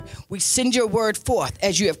We send your word forth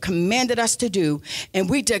as you have commanded us to do. And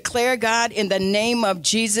we declare, God, in the name of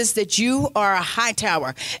Jesus, that you are a high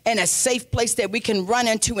tower and a safe place that we can run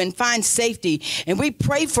into and find safety. And we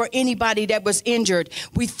pray for anybody that was injured.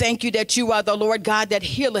 We thank you that you are the Lord God that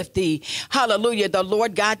healeth thee. Hallelujah. The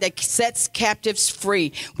Lord God that sets captives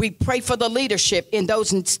free. We pray for the leadership in those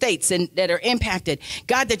states that are impacted.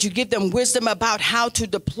 God, that you give them wisdom about how to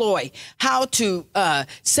deploy, how to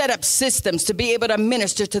set up systems to be able to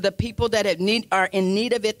minister to the people that are in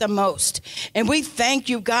need of it the most. And we thank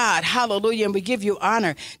you, God, hallelujah, and we give you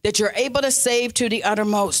honor that you're able to save to the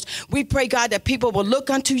uttermost. We pray, God, that people will look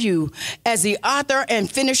unto you as the author and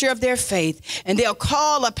finisher of their faith, and they'll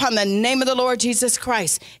call upon the name of the Lord Jesus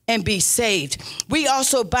Christ and be saved. We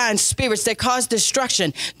also bind spirits that cause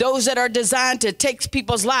destruction, those that are designed to take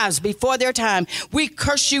people's lives before their time. We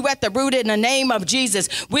curse you at the root in the name of Jesus.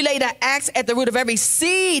 We lay the axe at the root of every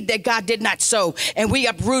seed that God did not sow, and we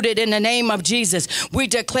uproot it in the name of Jesus. We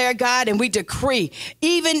declare, God, and we decree,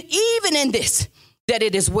 even in this, that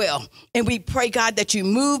it is well. And we pray, God, that you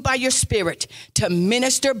move by your spirit to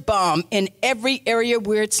minister balm in every area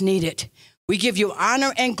where it's needed. We give you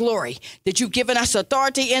honor and glory that you've given us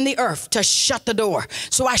authority in the earth to shut the door.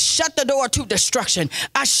 So I shut the door to destruction.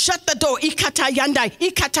 I shut the door. I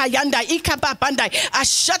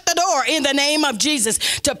shut the door in the name of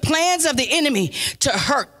Jesus to plans of the enemy to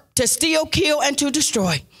hurt, to steal, kill, and to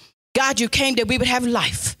destroy. God, you came that we would have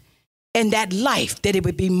life, and that life, that it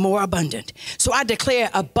would be more abundant. So I declare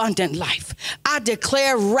abundant life. I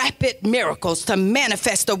declare rapid miracles to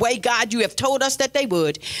manifest the way, God, you have told us that they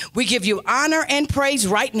would. We give you honor and praise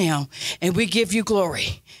right now, and we give you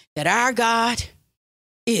glory that our God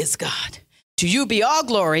is God. To you be all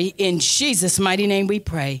glory. In Jesus' mighty name we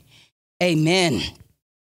pray. Amen.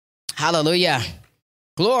 Hallelujah.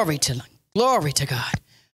 Glory to God.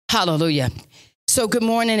 Hallelujah. So good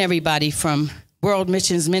morning, everybody, from World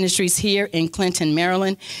Missions Ministries here in Clinton,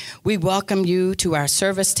 Maryland. We welcome you to our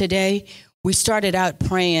service today. We started out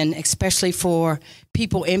praying, especially for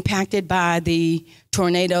people impacted by the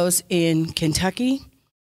tornadoes in Kentucky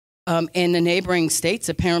and the neighboring states.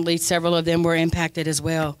 Apparently, several of them were impacted as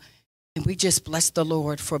well. And we just bless the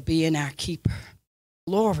Lord for being our keeper.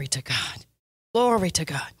 Glory to God. Glory to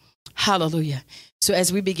God. Hallelujah. So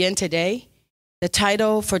as we begin today, the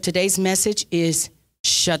title for today's message is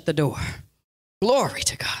Shut the Door. Glory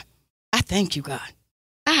to God. I thank you, God.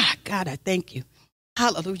 God, I thank you.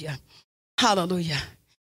 Hallelujah. Hallelujah.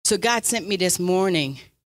 So God sent me this morning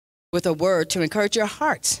with a word to encourage your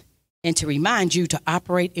hearts and to remind you to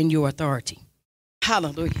operate in your authority.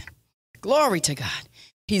 Hallelujah. Glory to God.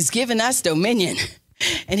 He's given us dominion,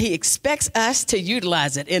 and he expects us to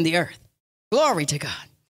utilize it in the earth. Glory to God.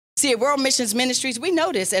 See, at World Missions Ministries, we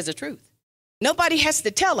know this as a truth. Nobody has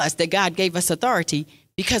to tell us that God gave us authority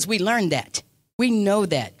because we learned that. We know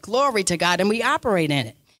that. Glory to God, and we operate in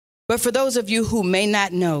it. But for those of you who may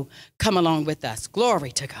not know, come along with us.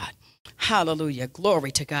 Glory to God. Hallelujah.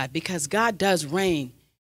 Glory to God, because God does reign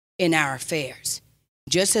in our affairs.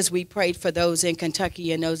 Just as we prayed for those in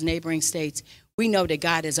Kentucky and those neighboring states, we know that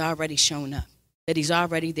God has already shown up, that he's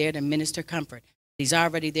already there to minister comfort. He's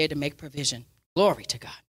already there to make provision. Glory to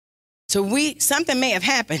God. So something may have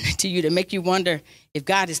happened to you to make you wonder if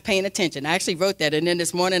God is paying attention. I actually wrote that, and then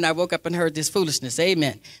this morning I woke up and heard this foolishness.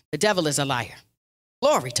 Amen. The devil is a liar.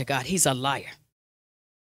 Glory to God. He's a liar.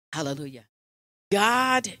 Hallelujah.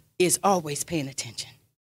 God is always paying attention.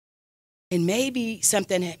 And maybe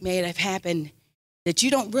something may have happened that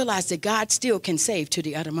you don't realize that God still can save to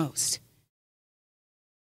the uttermost.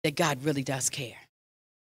 That God really does care.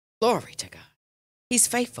 Glory to God. He's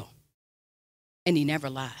faithful, and he never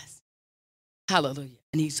lies. Hallelujah.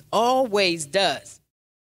 And he's always does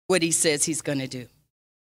what he says he's going to do.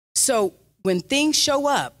 So when things show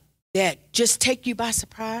up that just take you by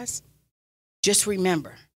surprise, just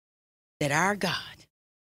remember that our God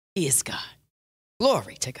is God.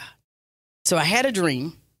 Glory to God. So I had a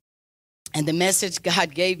dream, and the message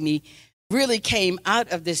God gave me really came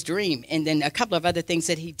out of this dream, and then a couple of other things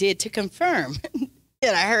that he did to confirm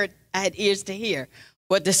that I had ears to hear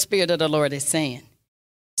what the Spirit of the Lord is saying.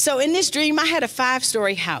 So in this dream, I had a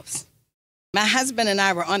 5-story house. My husband and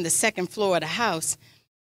I were on the second floor of the house,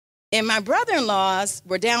 and my brother-in-laws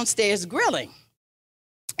were downstairs grilling.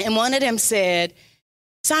 And one of them said,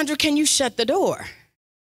 "Sandra, can you shut the door?"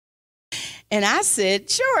 And I said,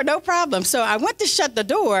 "Sure, no problem." So I went to shut the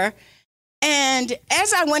door, and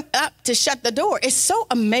as I went up to shut the door, it's so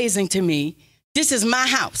amazing to me. This is my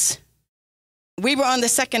house. We were on the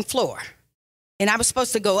second floor, and I was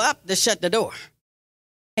supposed to go up to shut the door.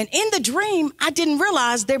 And in the dream, I didn't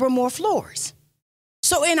realize there were more floors.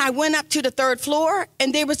 So, and I went up to the third floor,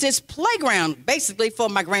 and there was this playground, basically for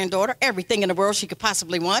my granddaughter, everything in the world she could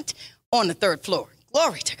possibly want, on the third floor.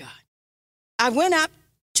 Glory to God. I went up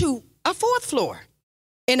to a fourth floor,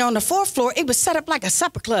 and on the fourth floor, it was set up like a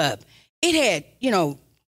supper club. It had,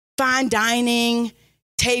 fine dining,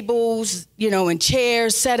 tables, and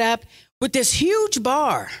chairs set up with this huge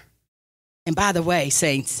bar. And by the way,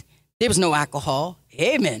 saints, there was no alcohol.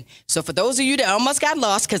 Amen. So for those of you that almost got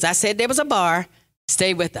lost because I said there was a bar,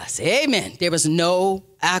 stay with us. Amen. There was no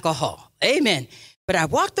alcohol. Amen. But I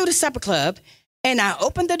walked through the supper club and I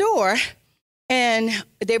opened the door and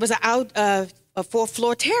there was a fourth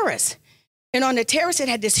floor terrace. And on the terrace, it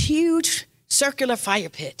had this huge circular fire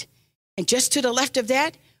pit. And just to the left of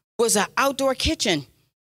that was an outdoor kitchen.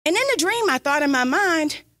 And in the dream, I thought in my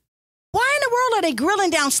mind, why in the world are they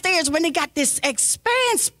grilling downstairs when they got this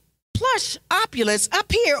expanse plush opulence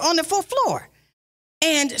up here on the fourth floor?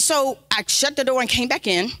 And so I shut the door and came back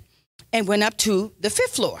in and went up to the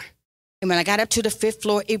fifth floor. And when I got up to the fifth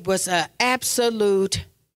floor, it was an absolute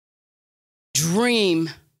dream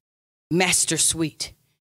master suite.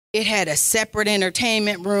 It had a separate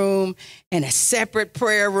entertainment room and a separate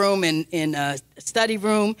prayer room and a study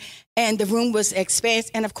room. And the room was expansive.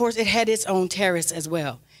 And of course, it had its own terrace as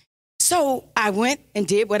well. So I went and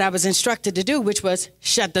did what I was instructed to do, which was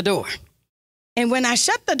shut the door. And when I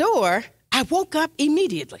shut the door, I woke up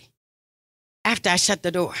immediately after I shut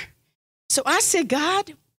the door. So I said,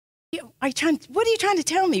 God, what are you trying to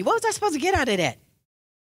tell me? What was I supposed to get out of that?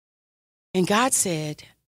 And God said,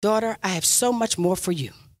 daughter, I have so much more for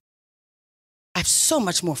you. I have so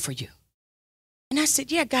much more for you. And I said,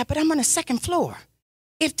 yeah, God, but I'm on the second floor.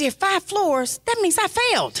 If there are 5 floors, that means I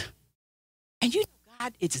failed. And you know,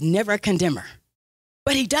 God is never a condemner,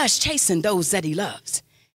 but he does chasten those that he loves.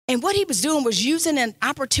 And what he was doing was using an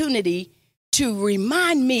opportunity to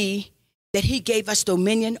remind me that he gave us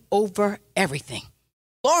dominion over everything.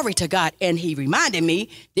 Glory to God. And he reminded me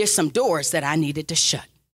there's some doors that I needed to shut.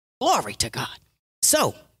 Glory to God.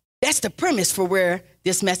 So that's the premise for where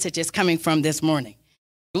this message is coming from this morning.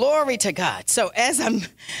 Glory to God. So as I'm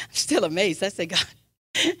still amazed, I said, God,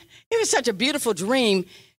 it was such a beautiful dream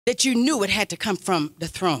that you knew it had to come from the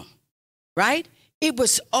throne, right? It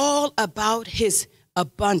was all about his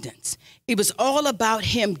abundance. It was all about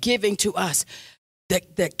him giving to us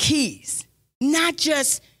the keys, not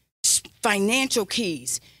just financial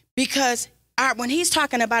keys, because when he's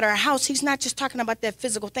talking about our house, he's not just talking about that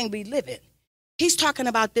physical thing we live in. He's talking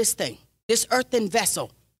about this thing, this earthen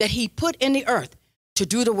vessel that he put in the earth to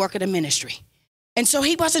do the work of the ministry. And so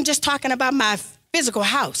he wasn't just talking about my physical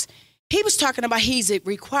house. He was talking about he's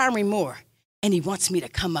requiring more, and he wants me to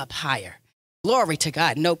come up higher. Glory to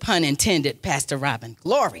God. No pun intended, Pastor Robin.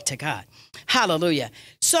 Glory to God. Hallelujah.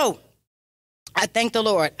 So I thank the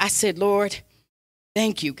Lord. I said, Lord,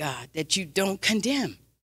 thank you, God, that you don't condemn.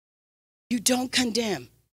 You don't condemn,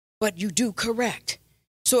 but you do correct.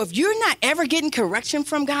 So if you're not ever getting correction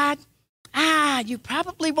from God, you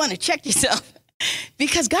probably want to check yourself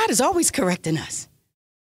because God is always correcting us.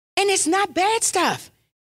 And it's not bad stuff.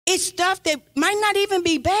 It's stuff that might not even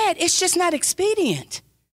be bad. It's just not expedient.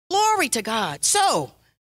 Glory to God. So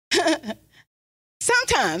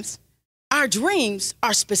sometimes our dreams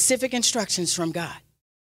are specific instructions from God.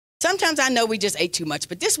 Sometimes I know we just ate too much,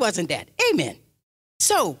 but this wasn't that. Amen.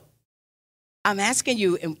 So I'm asking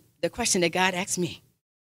you, and the question that God asked me,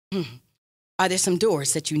 are there some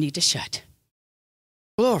doors that you need to shut?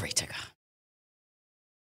 Glory to God.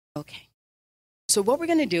 Okay. So what we're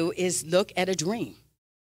going to do is look at a dream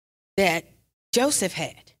that Joseph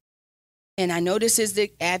had. And I know this is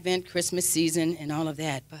the Advent Christmas season and all of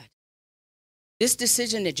that, but this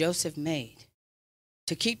decision that Joseph made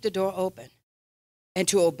to keep the door open and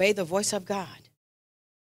to obey the voice of God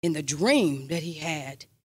in the dream that he had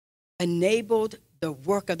enabled the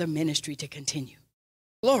work of the ministry to continue.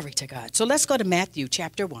 Glory to God. So let's go to Matthew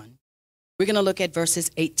chapter 1. We're going to look at verses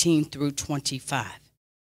 18 through 25.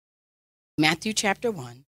 Matthew chapter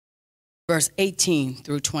 1, verse 18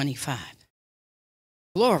 through 25.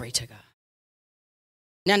 Glory to God.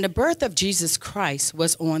 Now, the birth of Jesus Christ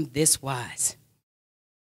was on this wise.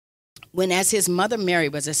 When as his mother Mary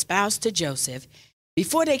was espoused to Joseph,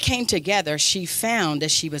 before they came together, she found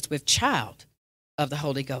that she was with child of the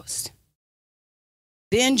Holy Ghost.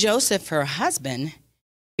 Then Joseph, her husband,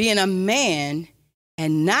 being a man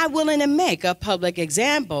and not willing to make a public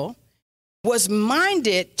example, was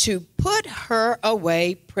minded to put her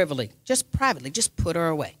away privately, just put her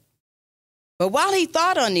away. But while he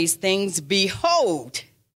thought on these things, behold,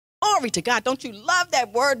 glory to God. Don't you love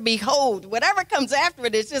that word, behold? Whatever comes after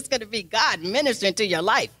it is just going to be God ministering to your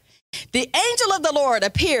life. The angel of the Lord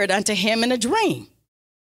appeared unto him in a dream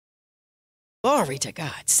Glory to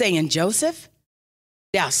God. Saying, Joseph,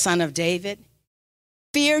 thou son of David,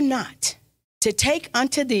 fear not to take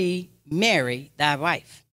unto thee Mary thy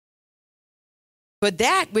wife. For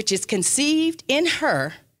that which is conceived in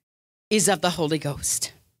her is of the Holy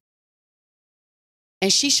Ghost.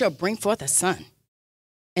 And she shall bring forth a son,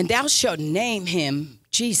 and thou shalt name him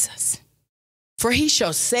Jesus. For he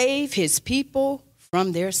shall save his people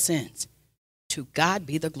from their sins. To God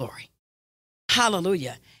be the glory.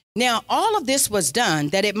 Hallelujah. Now, all of this was done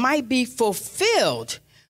that it might be fulfilled,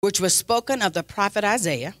 which was spoken of the prophet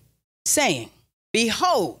Isaiah, saying,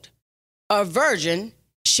 Behold, a virgin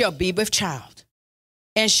shall be with child,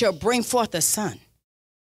 and shall bring forth a son,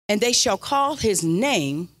 and they shall call his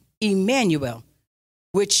name Emmanuel,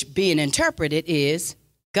 which being interpreted is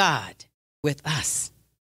God with us.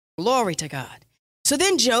 Glory to God. So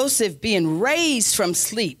then Joseph, being raised from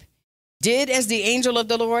sleep, did as the angel of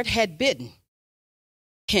the Lord had bidden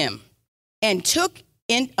him, and took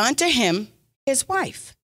in unto him his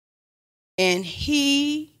wife. And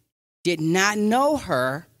he did not know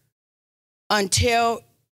her until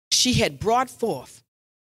she had brought forth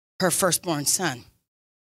her firstborn son,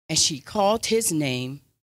 and she called his name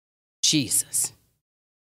Jesus.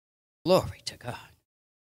 Glory to God.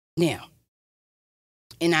 Now,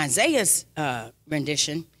 in Isaiah's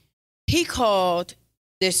rendition, he called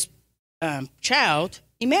this child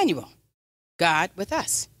Emmanuel, God with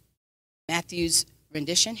us. Matthew's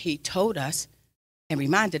rendition, he told us and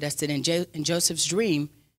reminded us that in Joseph's dream,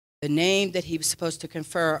 the name that he was supposed to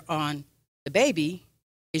confer on the baby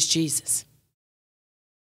is Jesus.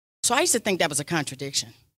 So I used to think that was a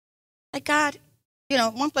contradiction. Like, God, you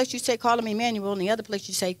know, one place you say call him Emmanuel, and the other place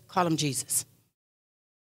you say call him Jesus.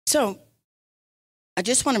 So I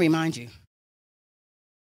just want to remind you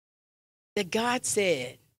that God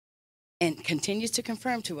said and continues to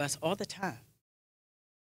confirm to us all the time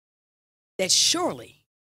that surely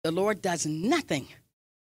the Lord does nothing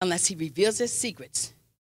unless he reveals his secrets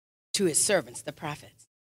to his servants, the prophets.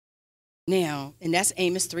 Now, and that's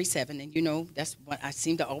Amos 3:7, and you know, that's what I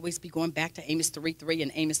seem to always be going back to, Amos 3:3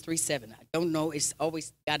 and Amos 3:7. I don't know,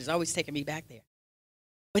 God is always taking me back there.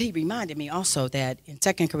 But he reminded me also that in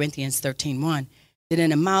 2 Corinthians 13:1, that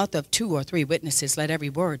in the mouth of 2 or 3 witnesses, let every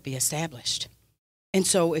word be established. And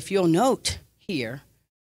so if you'll note here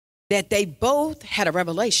that they both had a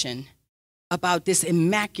revelation about this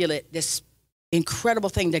immaculate, this incredible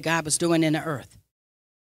thing that God was doing in the earth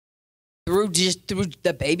through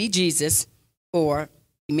the baby Jesus, or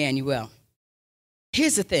Emmanuel.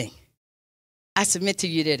 Here's the thing. I submit to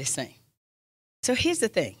you they're the same. So here's the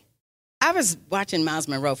thing. I was watching Miles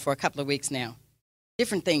Monroe for a couple of weeks now.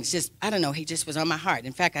 Different things, just, I don't know, he just was on my heart.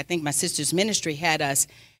 In fact, I think my sister's ministry had us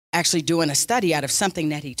actually doing a study out of something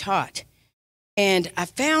that he taught. And I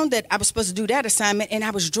found that I was supposed to do that assignment, and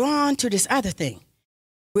I was drawn to this other thing,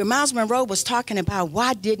 where Miles Monroe was talking about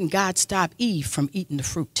why didn't God stop Eve from eating the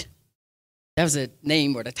fruit? That was the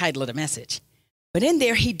name or the title of the message. But in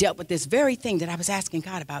there, he dealt with this very thing that I was asking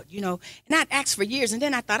God about, you know, and I'd asked for years. And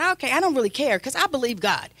then I thought, okay, I don't really care because I believe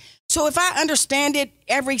God. So if I understand it,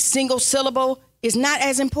 every single syllable is not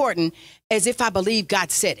as important as if I believe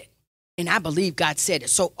God said it. And I believe God said it.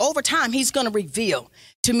 So over time, he's going to reveal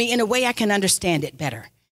to me in a way I can understand it better.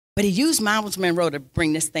 But he used Miles Monroe to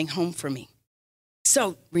bring this thing home for me.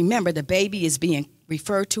 So remember, the baby is being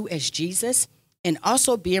referred to as Jesus and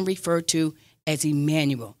also being referred to as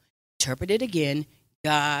Emmanuel. Interpreted again,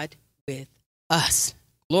 God with us.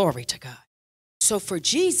 Glory to God. So for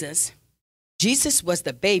Jesus, Jesus was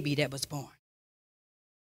the baby that was born.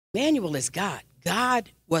 Emmanuel is God. God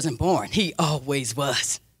wasn't born. He always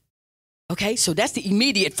was. Okay, so that's the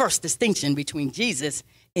immediate first distinction between Jesus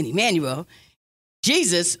and Emmanuel.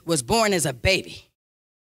 Jesus was born as a baby.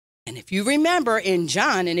 And if you remember in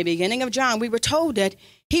John, in the beginning of John, we were told that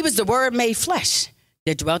he was the Word made flesh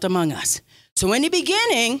that dwelt among us. So in the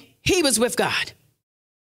beginning, he was with God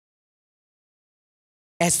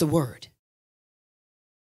as the Word.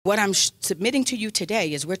 What I'm submitting to you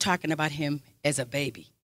today is we're talking about him as a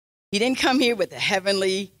baby. He didn't come here with a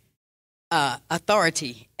heavenly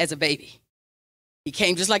authority as a baby. He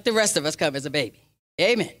came just like the rest of us come as a baby.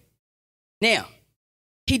 Amen. Now,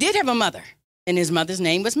 he did have a mother, and his mother's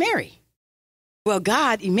name was Mary. Well,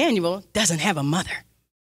 God, Emmanuel, doesn't have a mother.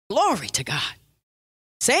 Glory to God.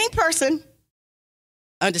 Same person.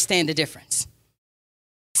 Understand the difference.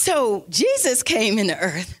 So Jesus came in the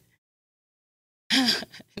earth.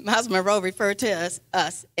 Miles Monroe referred to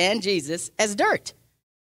us and Jesus as dirt,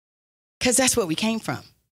 because that's what we came from.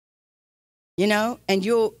 You know, and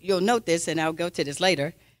you'll note this, and I'll go to this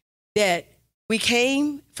later, that we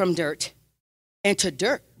came from dirt, and to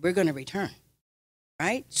dirt we're going to return.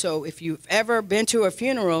 right? So if you've ever been to a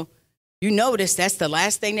funeral, you notice that's the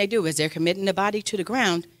last thing they do as they're committing the body to the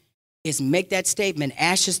ground is make that statement,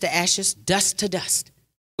 ashes to ashes, dust to dust.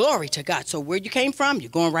 Glory to God. So where you came from, you're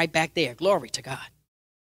going right back there. Glory to God.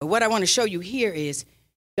 But what I want to show you here is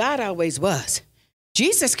God always was.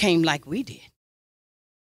 Jesus came like we did.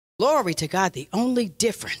 Glory to God. The only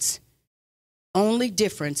difference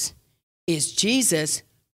is Jesus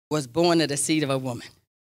was born of the seed of a woman.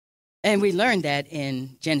 And we learned that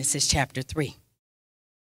in Genesis chapter 3.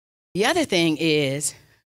 The other thing is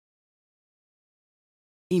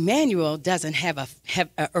Emmanuel doesn't have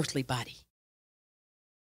an earthly body.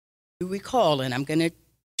 You recall, and I'm going to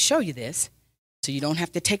show you this, so you don't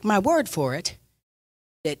have to take my word for it,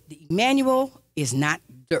 that Emmanuel is not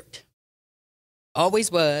dirt.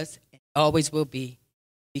 Always was, and always will be,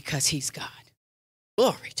 because he's God.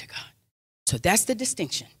 Glory to God. So that's the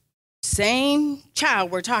distinction. Same child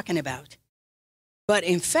we're talking about. But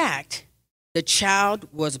in fact, the child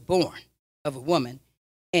was born of a woman.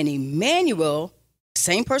 And Emmanuel,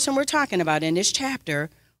 same person we're talking about in this chapter,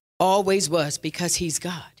 always was, because he's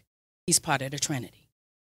God. He's part of the Trinity.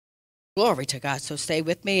 Glory to God. So stay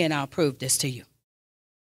with me and I'll prove this to you.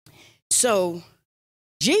 So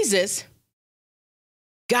Jesus,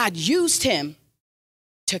 God used him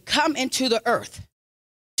to come into the earth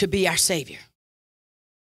to be our Savior.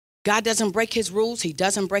 God doesn't break his rules. He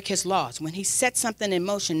doesn't break his laws. When he sets something in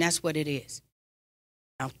motion, that's what it is.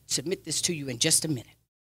 I'll submit this to you in just a minute.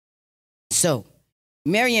 So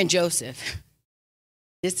Mary and Joseph,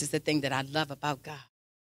 this is the thing that I love about God,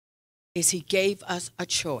 is he gave us a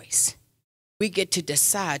choice. We get to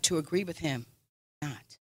decide to agree with him or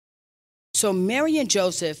not. So Mary and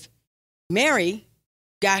Joseph, Mary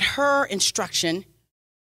got her instruction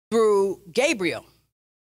through Gabriel.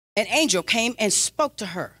 An angel came and spoke to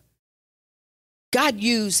her. God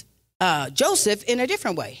used Joseph in a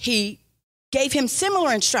different way. He gave him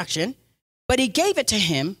similar instruction, but he gave it to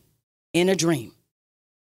him in a dream.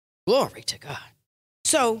 Glory to God.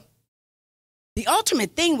 So the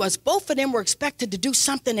ultimate thing was both of them were expected to do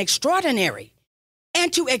something extraordinary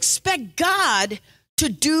and to expect God to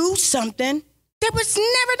do something that was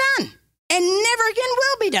never done and never again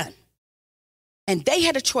will be done. And they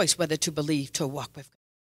had a choice whether to believe, to walk with God,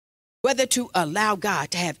 whether to allow God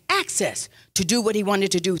to have access to do what he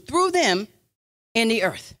wanted to do through them in the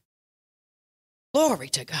earth. Glory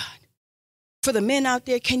to God. For the men out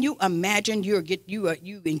there, can you imagine you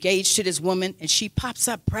engaged to this woman and she pops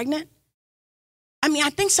up pregnant? I mean,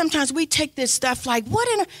 I think sometimes we take this stuff like,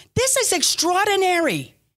 this is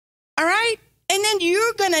extraordinary, all right? And then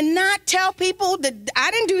you're going to not tell people that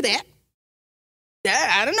I didn't do that.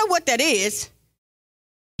 I don't know what that is.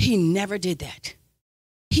 He never did that.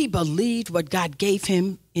 He believed what God gave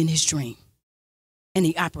him in his dream, and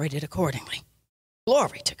he operated accordingly.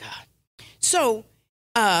 Glory to God. So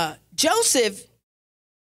Joseph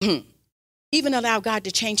even allowed God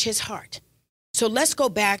to change his heart. So let's go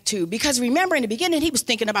back to, because remember in the beginning, he was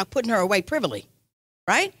thinking about putting her away privily,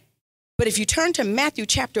 right? But if you turn to Matthew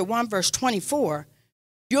chapter 1, verse 24,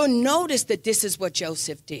 you'll notice that this is what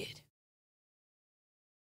Joseph did.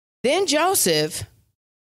 Then Joseph,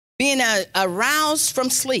 being aroused from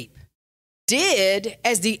sleep, did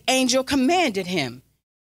as the angel commanded him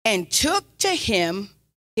and took to him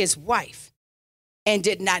his wife and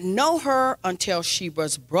did not know her until she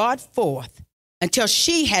had brought forth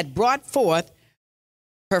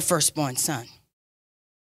her firstborn son.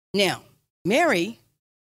 Now, Mary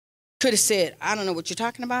could have said, I don't know what you're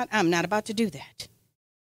talking about. I'm not about to do that.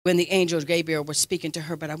 When the angel Gabriel was speaking to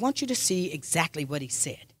her, but I want you to see exactly what he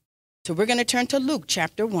said. So we're going to turn to Luke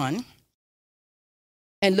chapter 1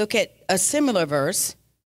 and look at a similar verse,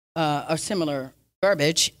 or similar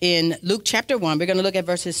verbiage in Luke chapter 1. We're going to look at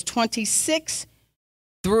verses 26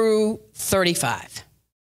 through 35.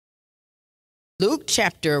 Luke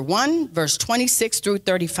chapter 1, verse 26 through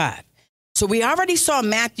 35. So we already saw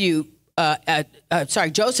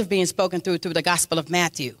Joseph being spoken through the Gospel of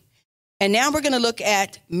Matthew. And now we're going to look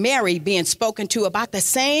at Mary being spoken to about the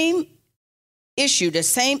same issue, the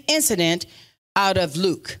same incident out of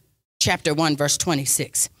Luke chapter 1, verse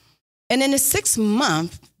 26. And in the 6th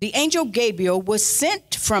month, the angel Gabriel was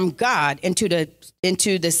sent from God into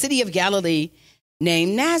the city of Galilee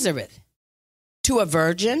named Nazareth to a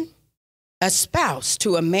virgin, a spouse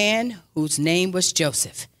to a man whose name was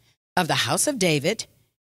Joseph, of the house of David,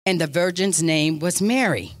 and the virgin's name was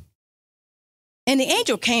Mary. And the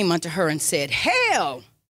angel came unto her and said, Hail!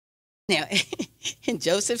 Now, in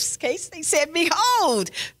Joseph's case, they said, Behold,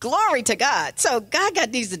 glory to God. So God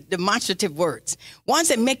got these demonstrative words, ones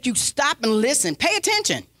that make you stop and listen, pay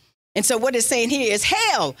attention. And so what it's saying here is,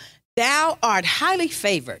 Hail, thou art highly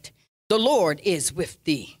favored. The Lord is with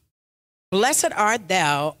thee. Blessed art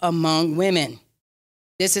thou among women.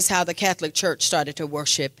 This is how the Catholic Church started to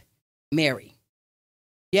worship Mary.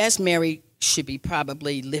 Yes, Mary should be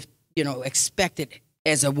probably expected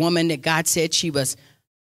as a woman that God said she was,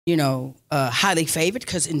 highly favored,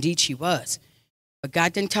 because indeed she was. But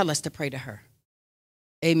God didn't tell us to pray to her.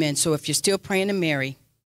 Amen. So if you're still praying to Mary,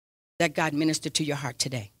 let God minister to your heart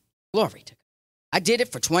today. Glory to God. I did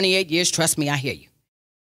it for 28 years. Trust me, I hear you.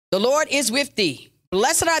 The Lord is with thee.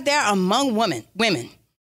 Blessed art thou among women.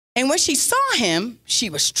 And when she saw him, she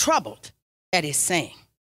was troubled at his saying.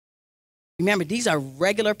 Remember, these are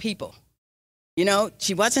regular people.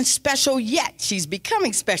 She wasn't special yet. She's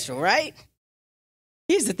becoming special, right?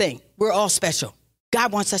 Here's the thing. We're all special.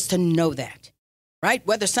 God wants us to know that, right?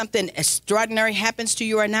 Whether something extraordinary happens to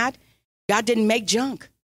you or not, God didn't make junk.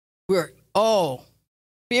 We're all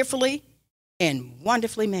fearfully and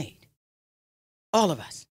wonderfully made. All of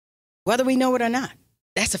us. Whether we know it or not.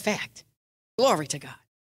 That's a fact. Glory to God.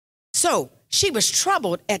 So she was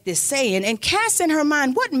troubled at this saying and cast in her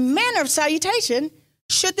mind, what manner of salutation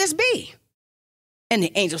should this be? And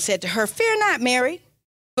the angel said to her, fear not, Mary,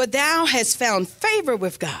 for thou hast found favor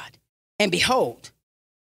with God. And behold,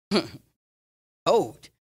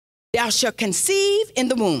 thou shalt conceive in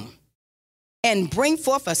the womb and bring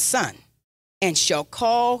forth a son, and shall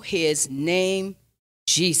call his name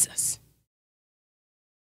Jesus.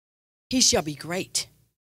 He shall be great,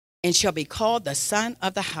 and shall be called the Son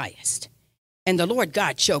of the Highest. And the Lord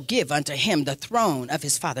God shall give unto him the throne of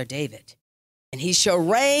his father David, and he shall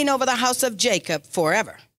reign over the house of Jacob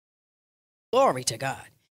forever. Glory to God.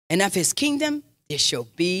 And of his kingdom there shall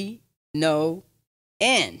be no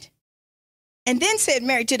end. And then said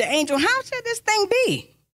Mary to the angel, how shall this thing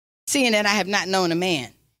be, seeing that I have not known a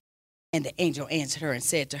man? And the angel answered her and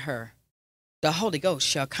said to her, the Holy Ghost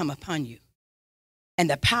shall come upon you, and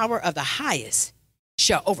the power of the highest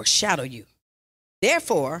shall overshadow you.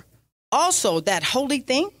 Therefore, also that holy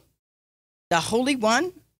thing, the Holy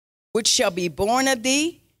One, which shall be born of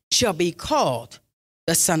thee, shall be called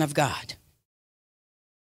the Son of God.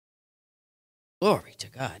 Glory to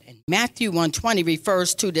God. And Matthew 1:20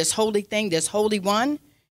 refers to this holy thing, this Holy One,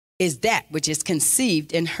 is that which is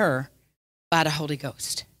conceived in her by the Holy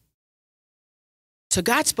Ghost. So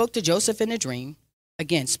God spoke to Joseph in a dream,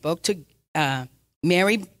 again, spoke to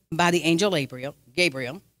Mary by the angel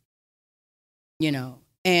Gabriel,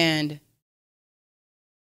 and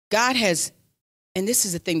God has, and this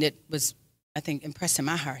is the thing that was, I think, impressed in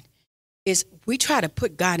my heart, is we try to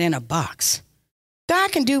put God in a box.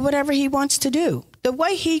 God can do whatever he wants to do. The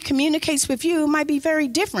way he communicates with you might be very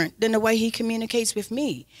different than the way he communicates with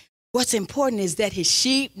me. What's important is that his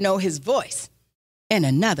sheep know his voice, and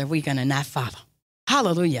another we're going to not follow.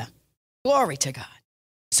 Hallelujah. Glory to God.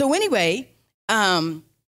 So anyway,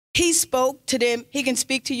 he spoke to them. He can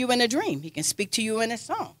speak to you in a dream. He can speak to you in a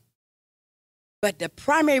song. But the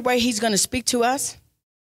primary way he's going to speak to us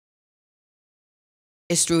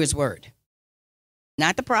is through his word.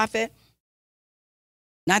 Not the prophet,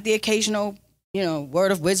 not the occasional,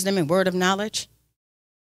 word of wisdom and word of knowledge.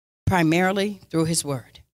 Primarily through his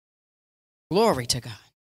word. Glory to God.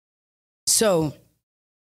 So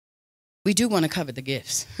we do want to cover the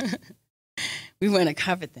gifts. We want to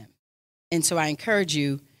cover them. And so I encourage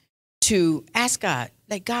you to ask God,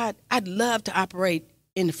 like, God, I'd love to operate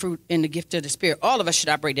in the fruit, in the gift of the Spirit. All of us should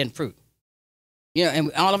operate in fruit.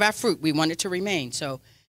 And all of our fruit, we want it to remain. So if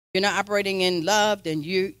you're not operating in love, then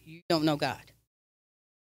you don't know God.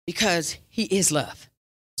 Because he is love.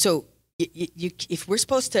 So if we're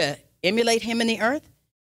supposed to emulate him in the earth,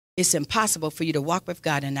 it's impossible for you to walk with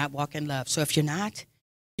God and not walk in love. So if you're not,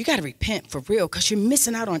 you got to repent for real, because you're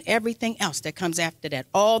missing out on everything else that comes after that,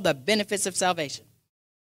 all the benefits of salvation.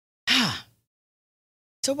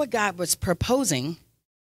 So what God was proposing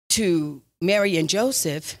to Mary and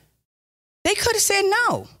Joseph, they could have said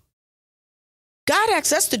no. God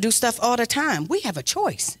asks us to do stuff all the time. We have a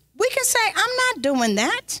choice. We can say, I'm not doing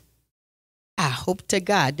that. I hope to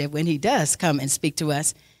God that when he does come and speak to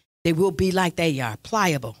us, they will be like they are,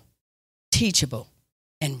 pliable, teachable,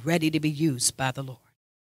 and ready to be used by the Lord.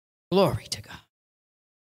 Glory to God.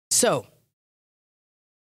 So,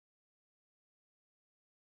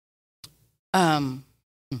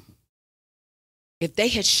 if they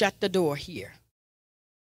had shut the door here,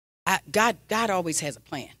 God always has a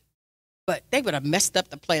plan, but they would have messed up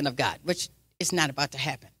the plan of God, which is not about to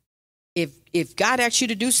happen. If God asks you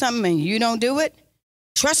to do something and you don't do it,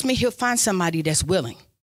 trust me, he'll find somebody that's willing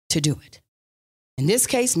to do it. In this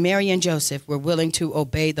case, Mary and Joseph were willing to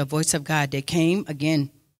obey the voice of God that came,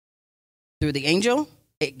 again, through the angel,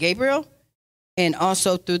 Gabriel, and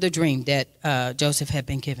also through the dream that Joseph had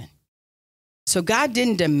been given. So God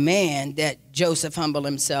didn't demand that Joseph humble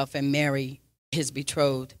himself and marry his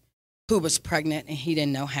betrothed, who was pregnant and he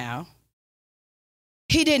didn't know how.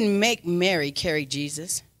 He didn't make Mary carry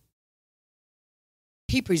Jesus.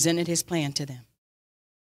 He presented his plan to them.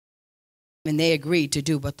 And they agreed to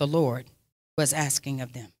do what the Lord was asking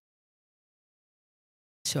of them.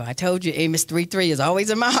 So I told you Amos 3:3 is always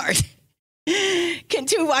in my heart. Can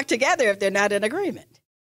two walk together if they're not in agreement?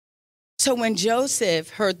 So when Joseph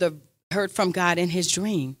heard from God in his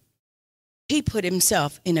dream, he put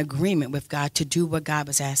himself in agreement with God to do what God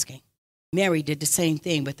was asking. Mary did the same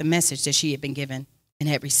thing with the message that she had been given and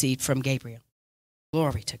had received from Gabriel.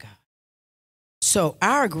 Glory to God. So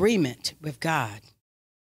our agreement with God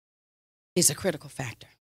is a critical factor.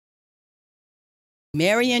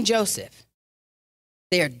 Mary and Joseph,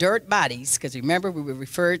 they are dirt bodies, because remember we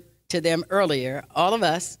referred to them earlier. All of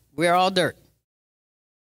us, we're all dirt.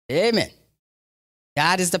 Amen.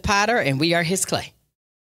 God is the potter and we are his clay.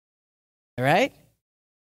 All right?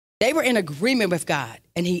 They were in agreement with God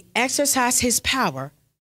and he exercised his power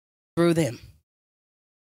through them.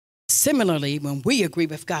 Similarly, when we agree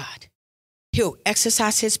with God, he'll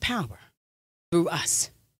exercise his power through us.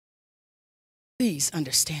 Please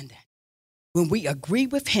understand that. When we agree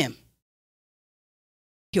with him,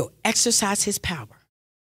 he'll exercise his power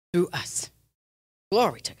through us.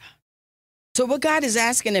 Glory to God. So what God is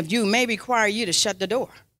asking of you may require you to shut the door.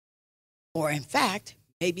 Or in fact,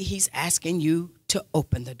 maybe he's asking you to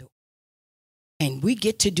open the door. And we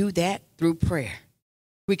get to do that through prayer.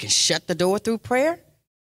 We can shut the door through prayer.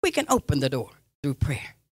 We can open the door through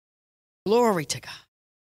prayer. Glory to God.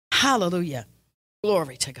 Hallelujah.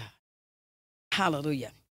 Glory to God.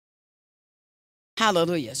 Hallelujah.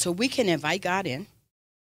 Hallelujah. So we can invite God in.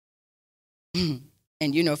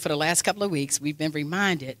 And you know, for the last couple of weeks, we've been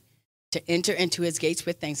reminded to enter into his gates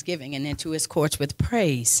with thanksgiving and into his courts with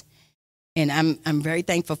praise. And I'm very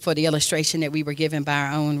thankful for the illustration that we were given by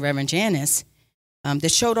our own Reverend Janice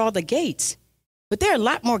that showed all the gates. But there are a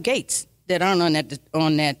lot more gates that aren't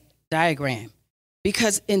on that diagram.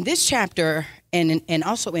 Because in this chapter and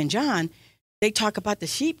also in John, they talk about the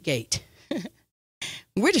sheep gate.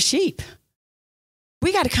 We're the sheep.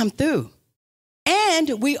 We got to come through.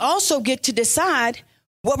 And we also get to decide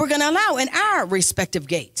what we're going to allow in our respective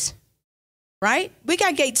gates. Right? We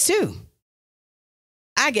got gates too.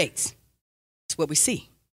 Eye gates is what we see.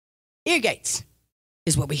 Ear gates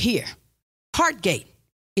is what we hear. Heart gate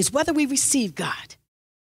is whether we receive God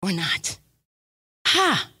or not.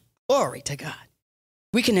 Glory to God.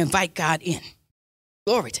 We can invite God in.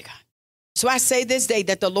 Glory to God. So I say this day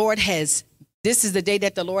that this is the day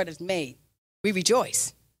that the Lord has made. We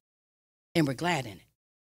rejoice and we're glad in it.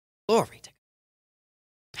 Glory to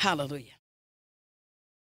God. Hallelujah.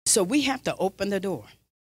 So we have to open the door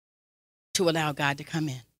to allow God to come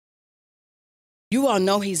in. You all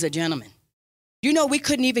know he's a gentleman. You know we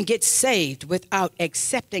couldn't even get saved without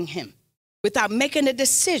accepting him, without making a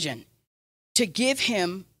decision to give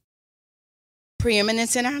him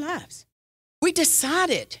preeminence in our lives. We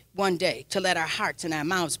decided one day to let our hearts and our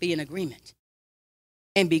mouths be in agreement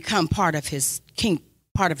and become part of his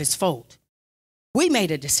fold. We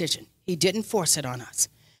made a decision. He didn't force it on us.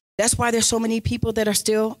 That's why there's so many people that are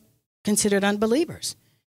still considered unbelievers,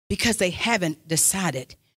 because they haven't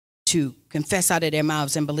decided to confess out of their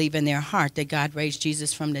mouths and believe in their heart that God raised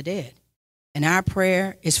Jesus from the dead. And our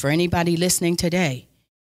prayer is for anybody listening today.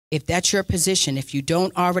 If that's your position, if you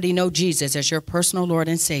don't already know Jesus as your personal Lord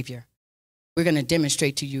and Savior, we're going to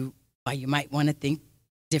demonstrate to you why you might want to think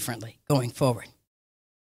differently going forward.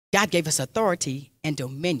 God gave us authority and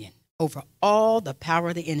dominion over all the power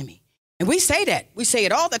of the enemy. And we say that. We say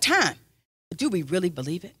it all the time. But do we really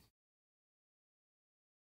believe it?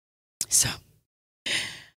 So,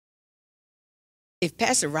 if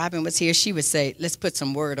Pastor Robin was here, she would say, let's put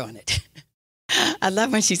some word on it. I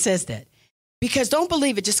love when she says that. Because don't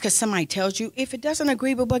believe it just because somebody tells you. If it doesn't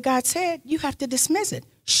agree with what God said, you have to dismiss it.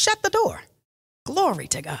 Shut the door. Glory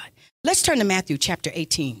to God. Let's turn to Matthew chapter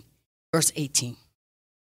 18, verse 18.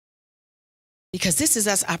 Because this is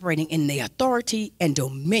us operating in the authority and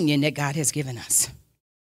dominion that God has given us.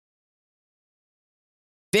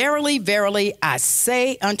 Verily, verily, I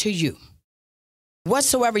say unto you,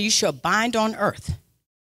 whatsoever you shall bind on earth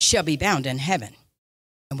shall be bound in heaven.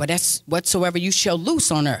 And whatsoever you shall loose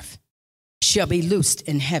on earth shall be loosed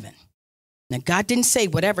in heaven. Now, God didn't say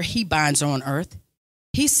whatever he binds on earth.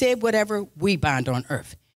 He said whatever we bind on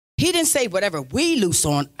earth. He didn't say whatever he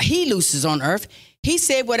looses on earth. He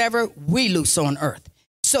said whatever we loose on earth.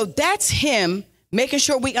 So that's him making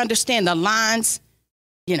sure we understand the lines.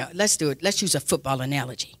 You know, let's do it. Let's use a football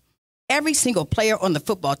analogy. every single player on the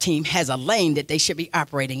football team has a lane that they should be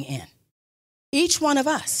operating in. Each one of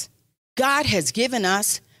us, God has given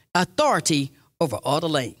us authority over all the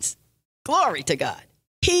lanes. Glory to God.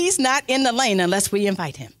 He's not in the lane unless we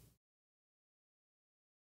invite him.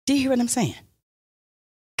 Do you hear what I'm saying?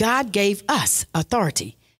 God gave us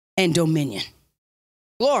authority and dominion.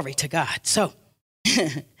 Glory to God. So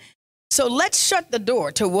let's shut the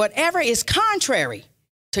door to whatever is contrary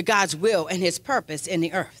to God's will and his purpose in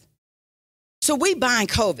the earth. So we bind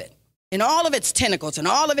COVID and all of its tentacles and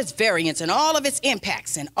all of its variants and all of its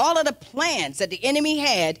impacts and all of the plans that the enemy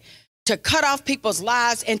had to cut off people's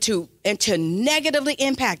lives and to negatively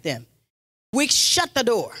impact them. We shut the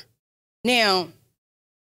door. Now,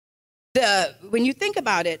 when you think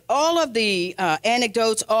about it, all of the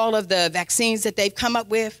anecdotes, all of the vaccines that they've come up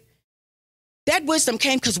with, that wisdom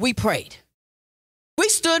came because we prayed. We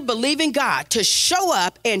stood believing God to show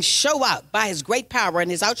up and show out by his great power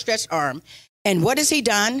and his outstretched arm. And what has he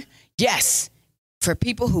done? Yes, for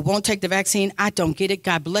people who won't take the vaccine, I don't get it.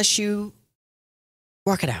 God bless you.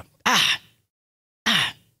 Work it out.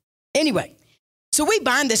 Anyway, so we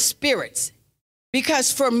bind the spirits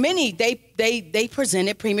because for many, they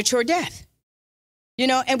presented premature death. You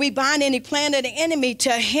know, and we bind any plan of the enemy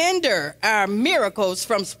to hinder our miracles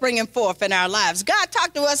from springing forth in our lives. God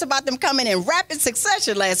talked to us about them coming in rapid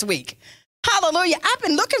succession last week. Hallelujah. I've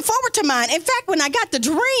been looking forward to mine. In fact, when I got the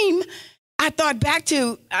dream, I thought back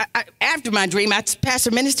to, after my dream, I pastor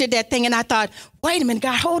ministered that thing, and I thought, wait a minute,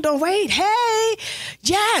 God, hold on, wait, hey,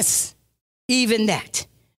 yes, even that.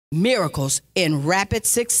 Miracles in rapid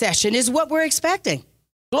succession is what we're expecting.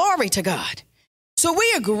 Glory to God. So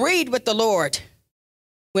we agreed with the Lord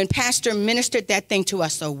when Pastor ministered that thing to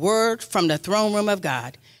us, a word from the throne room of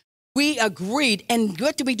God. We agreed, and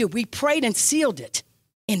what did we do? We prayed and sealed it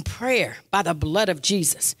in prayer by the blood of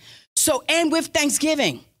Jesus. So, and with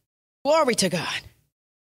thanksgiving. Glory to God.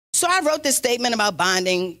 So I wrote this statement about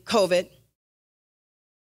binding COVID.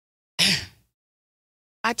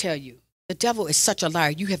 I tell you, the devil is such a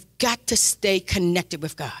liar. You have got to stay connected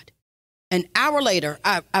with God. An hour later,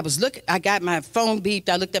 I got my phone beeped.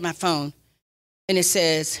 I looked at my phone, and it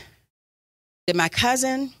says that my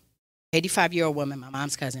cousin, 85-year-old woman, my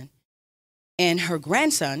mom's cousin, and her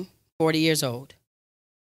grandson, 40 years old,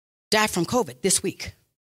 died from COVID this week.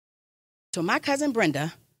 So my cousin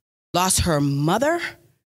Brenda lost her mother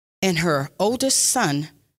and her oldest son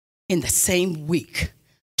in the same week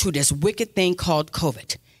to this wicked thing called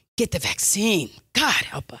COVID. Get the vaccine. God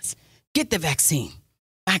help us. Get the vaccine.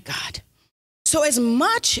 My God. So as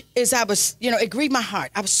much as I was, it grieved my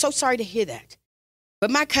heart. I was so sorry to hear that.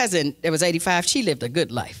 But my cousin that was 85, she lived a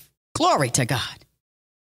good life. Glory to God.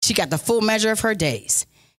 She got the full measure of her days.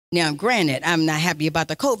 Now, granted, I'm not happy about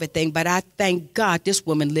the COVID thing, but I thank God this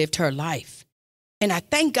woman lived her life. And I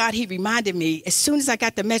thank God he reminded me, as soon as I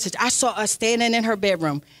got the message, I saw us standing in her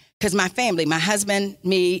bedroom because my family, my husband,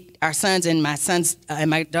 me, our sons, and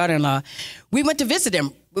my daughter-in-law, we went to visit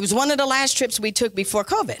them. It was one of the last trips we took before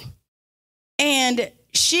COVID. And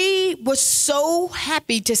she was so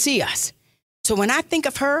happy to see us. So when I think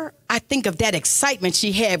of her, I think of that excitement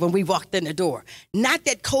she had when we walked in the door. Not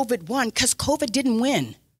that COVID won, because COVID didn't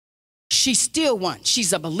win. She still won.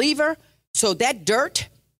 She's a believer. So that dirt,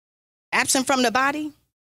 absent from the body,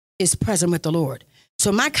 is present with the Lord.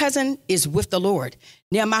 So my cousin is with the Lord.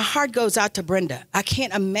 Now, my heart goes out to Brenda. I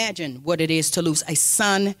can't imagine what it is to lose a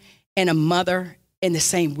son and a mother in the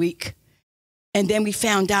same week. And then we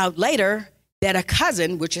found out later that a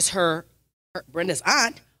cousin, which is Brenda's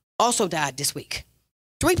aunt, also died this week.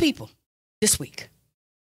 3 people this week.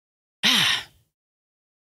 I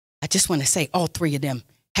just want to say all 3 of them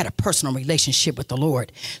had a personal relationship with the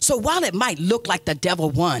Lord. So while it might look like the devil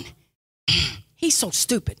won, he's so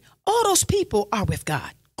stupid. All those people are with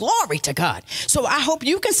God. Glory to God. So I hope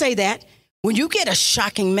you can say that when you get a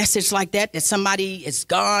shocking message like that somebody is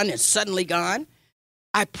gone and suddenly gone.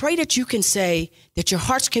 I pray that you can say that your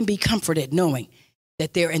hearts can be comforted knowing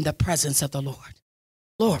that they're in the presence of the Lord.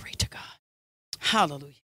 Glory to God.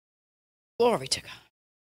 Hallelujah. Glory to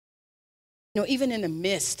God. Even in the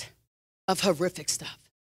midst of horrific stuff,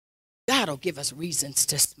 God will give us reasons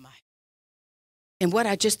to smile. And what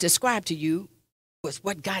I just described to you was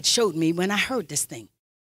what God showed me when I heard this thing.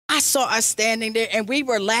 I saw us standing there and we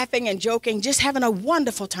were laughing and joking, just having a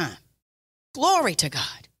wonderful time. Glory to God.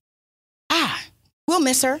 We'll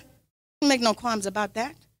miss her. Make no qualms about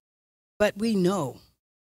that. But we know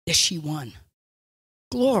that she won.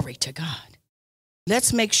 Glory to God.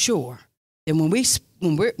 Let's make sure that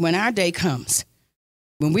when our day comes,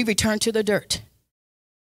 when we return to the dirt,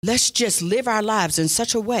 let's just live our lives in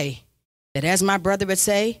such a way that, as my brother would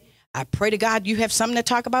say, I pray to God you have something to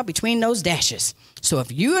talk about between those dashes. So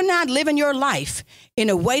if you're not living your life in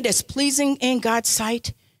a way that's pleasing in God's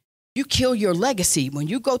sight, you kill your legacy. When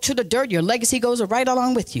you go to the dirt, your legacy goes right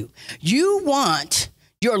along with you. You want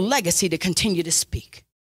your legacy to continue to speak.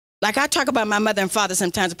 Like I talk about my mother and father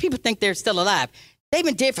sometimes, and people think they're still alive. They've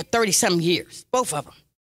been dead for 30-something years, both of them,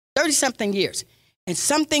 30-something years. And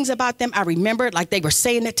some things about them, I remember like they were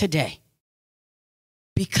saying it today.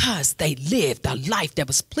 Because they lived a life that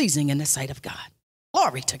was pleasing in the sight of God.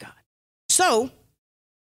 Glory to God. So,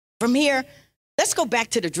 from here, let's go back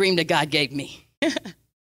to the dream that God gave me.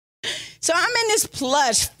 So I'm in this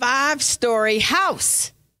plush 5-story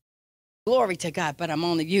house. Glory to God, but I'm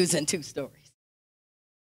only using 2 stories.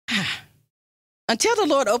 Until the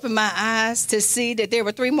Lord opened my eyes to see that there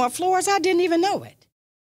were 3 more floors, I didn't even know it.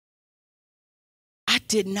 I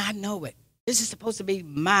did not know it. This is supposed to be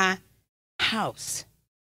my house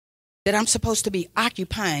that I'm supposed to be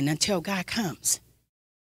occupying until God comes.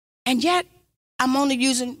 And yet, I'm only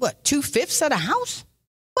using, 2/5 of the house?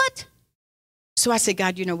 What? So I said,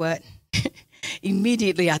 God, you know what?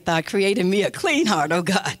 Immediately I thought, create in me a clean heart, oh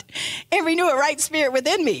God, and renew a right spirit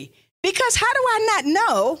within me. Because how do I not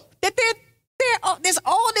know that there's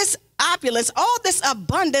all this opulence, all this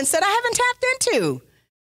abundance that I haven't tapped into?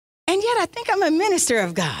 And yet I think I'm a minister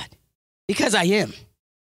of God because I am.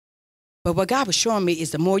 But what God was showing me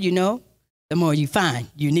is the more you know, the more you find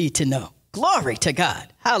you need to know. Glory to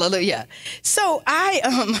God. Hallelujah. So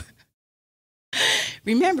I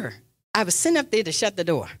remember I was sitting up there to shut the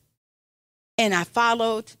door. And I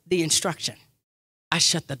followed the instruction. I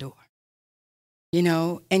shut the door.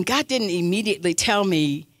 And God didn't immediately tell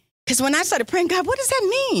me, because when I started praying, God, what does that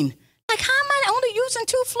mean? Like, how am I only using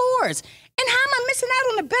 2 floors? And how am I missing out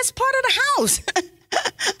on the best part of the house?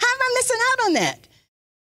 How am I missing out on that?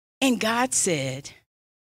 And God said,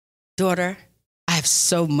 daughter, I have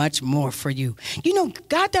so much more for you.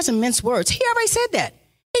 God doesn't mince words. He already said that.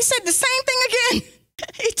 He said the same thing again.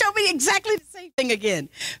 He told me exactly the same thing again.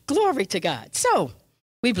 Glory to God. So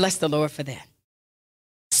we bless the Lord for that.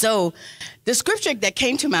 So the scripture that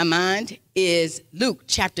came to my mind is Luke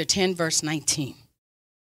chapter 10, verse 19.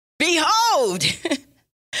 Behold,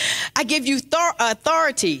 I give you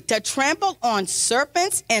authority to trample on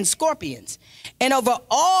serpents and scorpions and over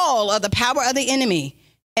all of the power of the enemy,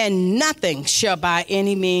 and nothing shall by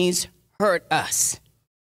any means hurt us.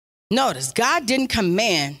 Notice, God didn't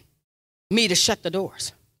command me to shut the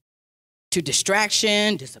doors to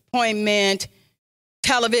distraction, disappointment,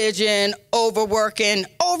 television, overworking,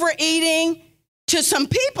 overeating, to some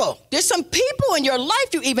people. There's some people in your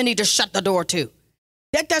life you even need to shut the door to.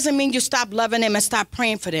 That doesn't mean you stop loving them and stop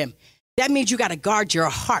praying for them. That means you got to guard your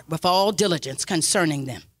heart with all diligence concerning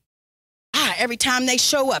them. Every time they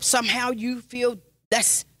show up, somehow you feel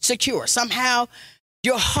less secure. Somehow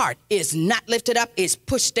your heart is not lifted up, it's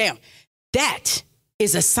pushed down. That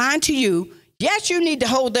is a sign to you. Yes, you need to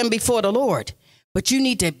hold them before the Lord, but you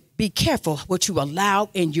need to be careful what you allow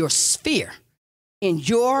in your sphere, in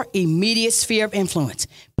your immediate sphere of influence.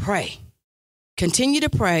 Pray. Continue to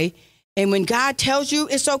pray. And when God tells you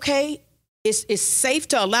it's okay, it's safe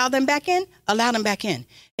to allow them back in, allow them back in.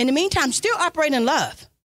 In the meantime, still operate in love,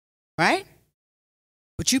 right?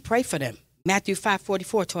 But you pray for them. Matthew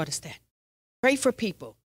 5:44 taught us that. Pray for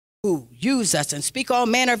people who use us and speak all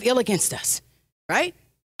manner of ill against us, right?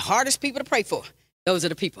 The hardest people to pray for. Those are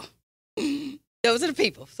the people. Those are the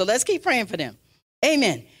people. So let's keep praying for them.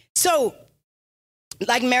 Amen. So,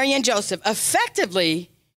 like Mary and Joseph,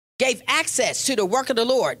 effectively gave access to the work of the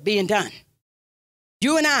Lord being done.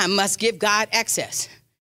 You and I must give God access.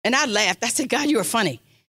 And I laughed. I said, God, you are funny.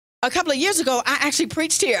 A couple of years ago, I actually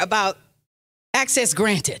preached here about access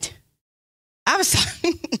granted. I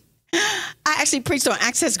actually preached on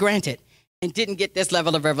access granted and didn't get this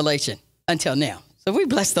level of revelation until now. So we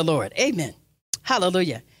bless the Lord. Amen.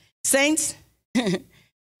 Hallelujah. Saints,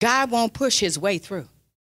 God won't push his way through.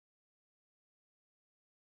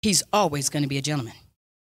 He's always going to be a gentleman.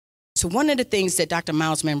 So one of the things that Dr.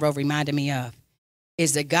 Miles Monroe reminded me of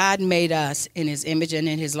is that God made us in his image and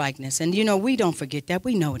in his likeness. And, we don't forget that.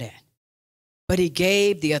 We know that. But he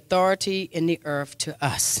gave the authority in the earth to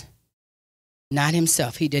us, not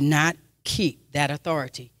himself. He did not keep that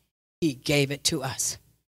authority. He gave it to us.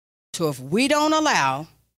 So if we don't allow,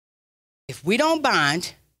 if we don't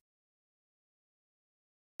bind,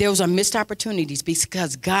 those are missed opportunities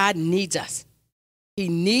because God needs us. He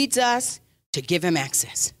needs us to give him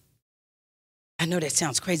access. I know that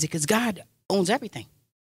sounds crazy because God owns everything.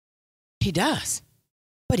 He does,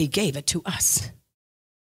 but he gave it to us.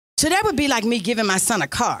 So that would be like me giving my son a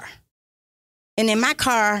car, and then my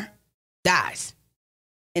car dies.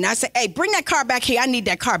 and I say, hey, bring that car back here. I need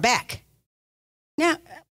that car back. Now,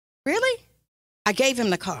 really? I gave him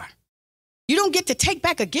the car. You don't get to take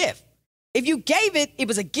back a gift. If you gave it, it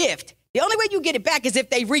was a gift. The only way you get it back is if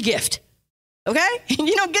they re-gift. Okay?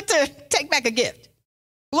 You don't get to take back a gift.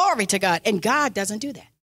 Glory to God. And God doesn't do that.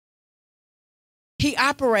 He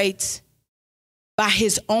operates by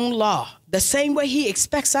his own law, the same way he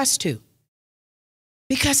expects us to.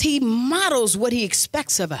 Because he models what he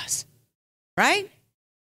expects of us. Right?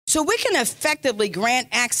 So we can effectively grant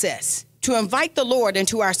access to invite the Lord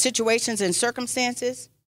into our situations and circumstances.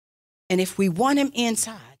 And if we want him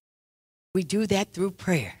inside, we do that through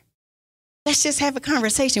prayer. Let's just have a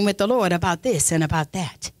conversation with the Lord about this and about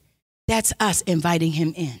that. That's us inviting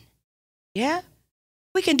him in. Yeah?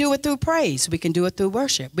 We can do it through praise. We can do it through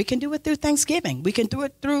worship. We can do it through thanksgiving. We can do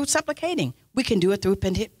it through supplicating. We can do it through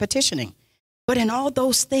petitioning. But in all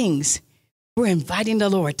those things, we're inviting the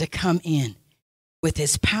Lord to come in with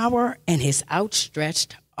his power and his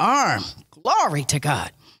outstretched arm. Glory to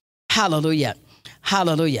God. Hallelujah.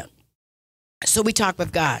 Hallelujah. So we talk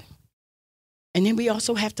with God. And then we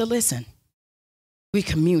also have to listen. We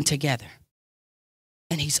commune together.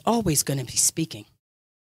 And he's always going to be speaking.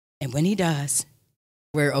 And when he does,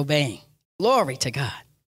 we're obeying. Glory to God.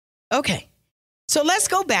 Okay. So let's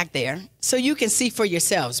go back there so you can see for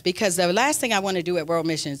yourselves, because the last thing I want to do at World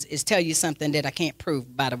Missions is tell you something that I can't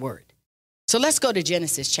prove by the word. So let's go to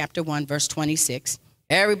Genesis chapter 1, verse 26.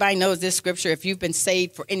 Everybody knows this scripture. If you've been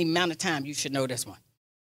saved for any amount of time, you should know this one.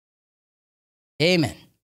 Amen.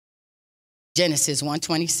 Genesis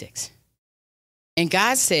 1:26. And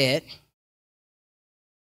God said,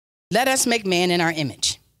 let us make man in our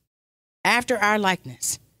image, after our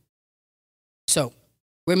likeness. So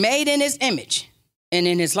we're made in his image and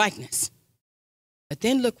in his likeness. But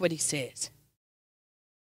then look what he says.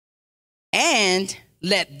 And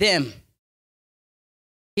let them.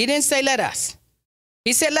 He didn't say let us.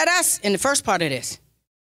 He said let us in the first part of this.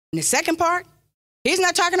 In the second part, he's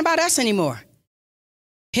not talking about us anymore.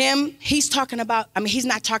 He's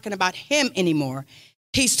not talking about him anymore.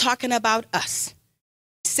 He's talking about us.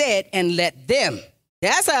 Said, and let them,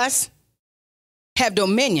 that's us, have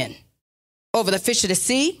dominion over the fish of the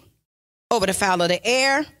sea, over the fowl of the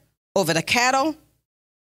air, over the cattle,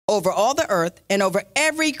 over all the earth, and over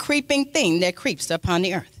every creeping thing that creeps upon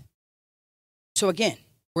the earth. So again,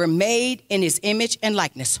 we're made in his image and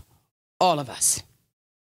likeness, all of us.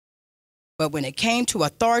 But when it came to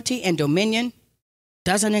authority and dominion,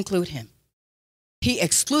 doesn't include him. He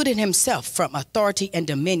excluded himself from authority and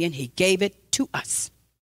dominion. He gave it to us.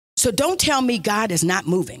 So don't tell me God is not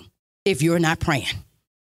moving if you're not praying.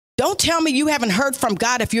 Don't tell me you haven't heard from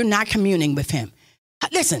God if you're not communing with him.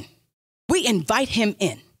 Listen, we invite him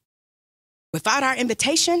in. Without our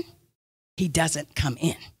invitation, he doesn't come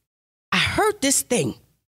in. I heard this thing.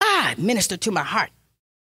 It ministered to my heart.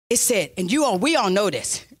 It said, and we all know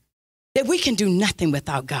this, that we can do nothing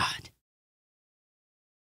without God.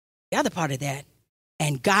 The other part of that,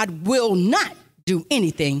 and God will not do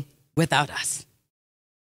anything without us.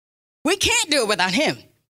 We can't do it without him,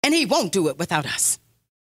 and he won't do it without us.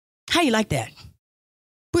 How you like that?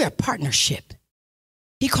 We're a partnership.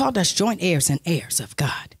 He called us joint heirs and heirs of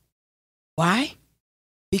God. Why?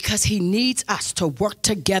 Because he needs us to work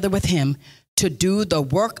together with him to do the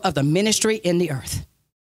work of the ministry in the earth.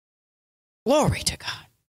 Glory to God.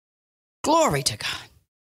 Glory to God.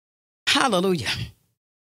 Hallelujah.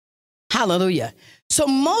 Hallelujah. So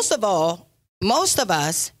most of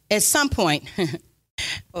us at some point,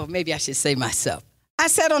 or maybe I should say myself, I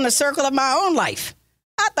sat on the circle of my own life.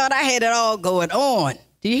 I thought I had it all going on.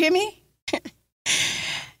 Do you hear me?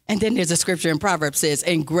 And then there's a scripture in Proverbs says,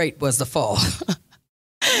 and great was the fall.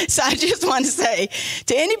 So I just want to say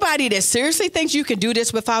to anybody that seriously thinks you can do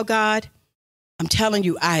this without God, I'm telling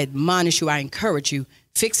you, I admonish you, I encourage you,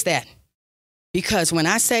 fix that. Because when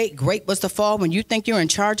I say great was the fall, when you think you're in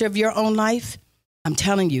charge of your own life, I'm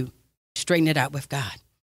telling you, straighten it out with God.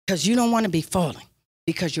 Because you don't want to be falling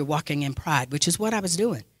because you're walking in pride, which is what I was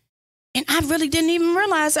doing. And I really didn't even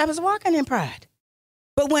realize I was walking in pride.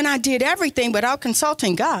 But when I did everything without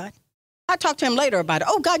consulting God, I talked to him later about it.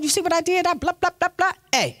 Oh, God, you see what I did? I blah, blah, blah, blah.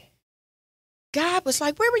 Hey, God was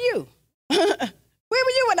like, where were you? Where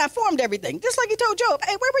were you when I formed everything? Just like he told Job,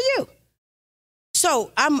 hey, where were you?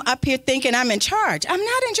 So I'm up here thinking I'm in charge. I'm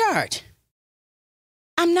not in charge.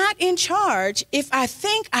 I'm not in charge if I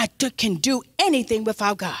think I can do anything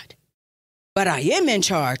without God. But I am in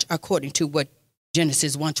charge according to what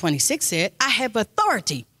Genesis 1:26 said. I have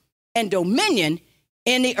authority and dominion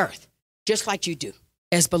in the earth, just like you do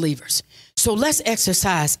as believers. So let's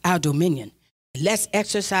exercise our dominion. Let's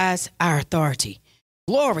exercise our authority.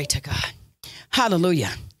 Glory to God.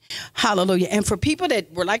 Hallelujah. Hallelujah. And for people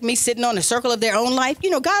that were like me sitting on the circle of their own life,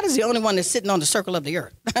 God is the only one that's sitting on the circle of the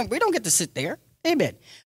earth. We don't get to sit there. Amen.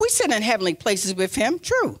 We sit in heavenly places with him.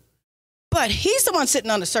 True. But he's the one sitting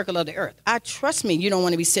on the circle of the earth. I trust me, you don't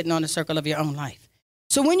want to be sitting on the circle of your own life.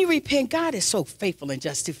 So when you repent, God is so faithful and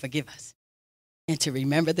just to forgive us and to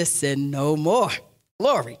remember the sin no more.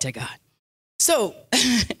 Glory to God. So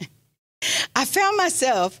I found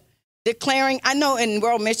myself declaring, I know in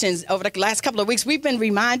World Missions over the last couple of weeks, we've been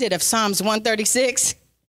reminded of Psalms 136.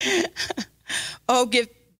 Oh, give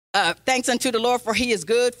thanks unto the Lord, for he is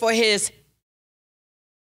good, for his...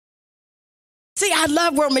 See, I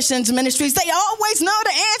love World Missions Ministries. They always know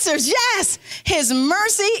the answers. Yes, his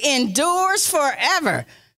mercy endures forever.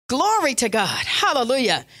 Glory to God.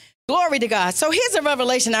 Hallelujah. Glory to God. So here's a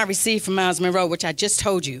revelation I received from Miles Monroe, which I just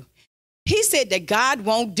told you. He said that God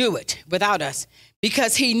won't do it without us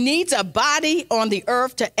because he needs a body on the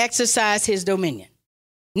earth to exercise his dominion.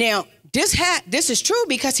 Now, this is true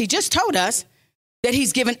because he just told us that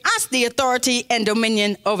he's given us the authority and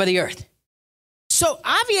dominion over the earth. So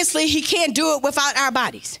obviously he can't do it without our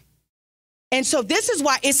bodies. And so this is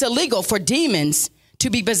why it's illegal for demons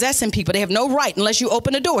to be possessing people. They have no right unless you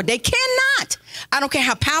open the door. They cannot. I don't care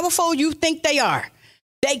how powerful you think they are.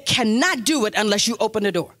 They cannot do it unless you open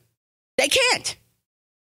the door. They can't.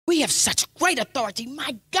 We have such great authority.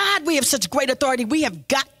 My God, we have such great authority. We have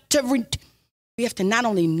got to, we have to not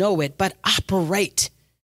only know it, but operate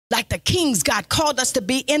like the kings God called us to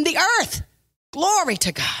be in the earth. Glory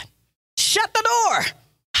to God. Shut the door.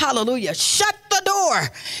 Hallelujah. Shut the door.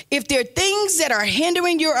 If there are things that are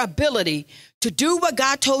hindering your ability to do what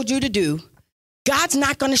God told you to do, God's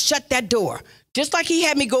not going to shut that door. Just like he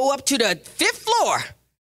had me go up to the 5th floor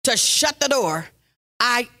to shut the door,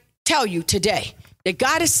 I tell you today that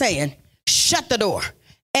God is saying, shut the door.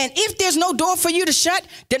 And if there's no door for you to shut,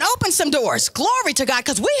 then open some doors. Glory to God,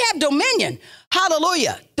 because we have dominion.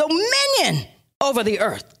 Hallelujah. Dominion over the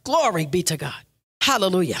earth. Glory be to God.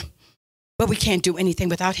 Hallelujah. But we can't do anything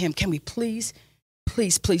without him. Can we please,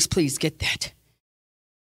 please, please, please get that?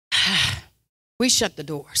 We shut the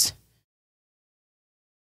doors.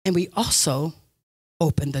 And we also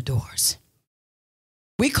open the doors.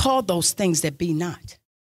 We call those things that be not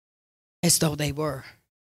as though they were.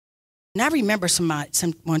 And I remember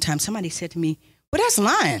one time somebody said to me, well, that's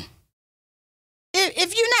lying.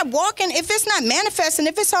 If you're not walking, if it's not manifesting,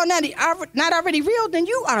 if it's all not already real, then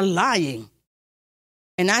you are lying.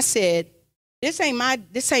 And I said, this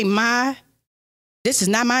is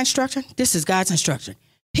not my instruction. This is God's instruction.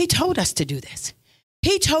 He told us to do this.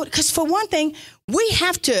 Because for one thing, we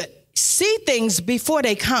have to see things before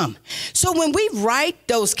they come. So when we write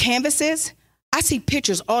those canvases, I see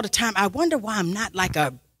pictures all the time. I wonder why I'm not like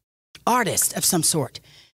a artist of some sort.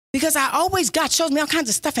 Because God shows me all kinds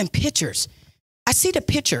of stuff in pictures. I see the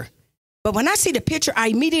picture. But when I see the picture, I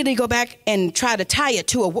immediately go back and try to tie it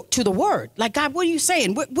to the word. Like, God, what are you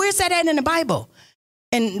saying? Where's that at in the Bible?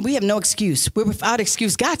 And we have no excuse. We're without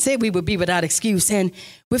excuse. God said we would be without excuse. And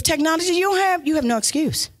with technology, you have no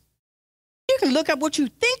excuse. You can look up what you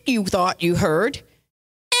think you thought you heard.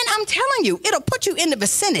 And I'm telling you, it'll put you in the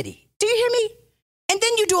vicinity. Do you hear me? And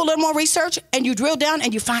then you do a little more research and you drill down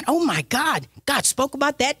and you find, oh my God, God spoke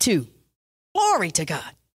about that too. Glory to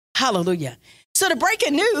God. Hallelujah. So the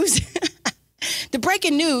breaking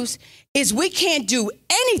news is we can't do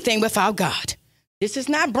anything without God. This is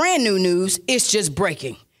not brand new news. It's just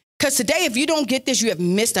breaking. Because today, if you don't get this, you have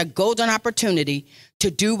missed a golden opportunity to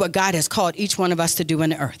do what God has called each one of us to do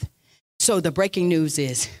in the earth. So the breaking news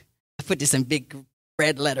is, I put this in big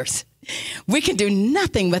red letters. We can do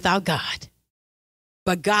nothing without God.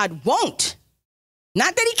 But God won't.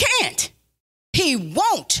 Not that he can't. He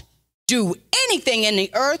won't do anything in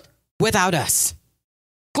the earth without us.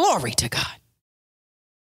 Glory to God.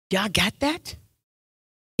 Y'all got that?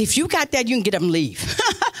 If you got that, you can get up and leave.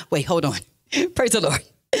 Wait, hold on. Praise the Lord.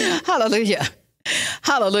 Hallelujah.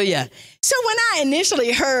 Hallelujah. So when I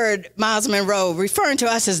initially heard Miles Monroe referring to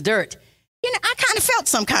us as dirt, I kind of felt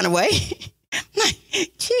some kind of way. Like,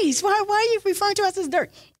 geez, why are you referring to us as dirt?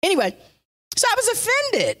 Anyway, so I was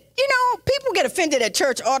offended. People get offended at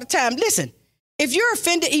church all the time. Listen, if you're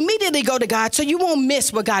offended, immediately go to God so you won't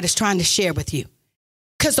miss what God is trying to share with you.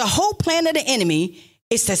 Because the whole plan of the enemy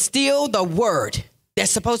is to steal the word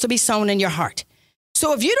that's supposed to be sown in your heart.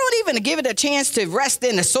 So if you don't even give it a chance to rest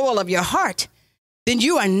in the soil of your heart, then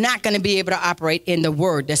you are not going to be able to operate in the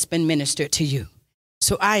word that's been ministered to you.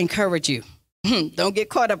 So I encourage you, don't get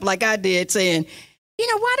caught up like I did saying,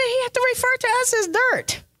 why did he have to refer to us as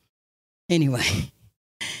dirt? Anyway,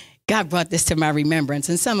 God brought this to my remembrance,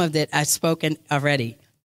 and some of it I've spoken already.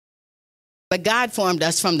 But God formed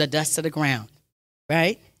us from the dust of the ground.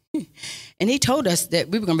 right? And he told us that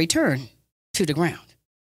we were going to return to the ground,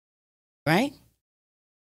 right?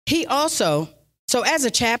 He also, so as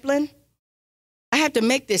a chaplain, I have to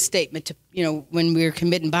make this statement to, when we're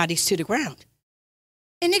committing bodies to the ground.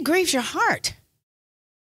 And it grieves your heart.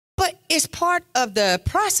 But it's part of the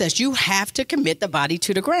process. You have to commit the body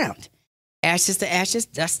to the ground. Ashes to ashes,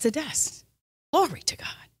 dust to dust. Glory to God.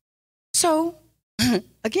 So,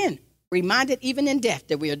 again, reminded even in death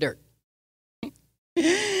that we are dirt.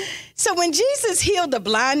 So when Jesus healed the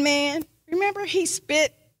blind man, remember he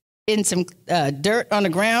spit in some dirt on the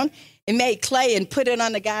ground and made clay and put it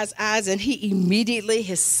on the guy's eyes, and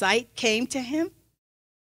his sight came to him?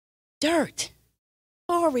 Dirt.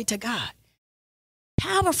 Glory to God.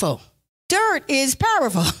 Powerful. Dirt is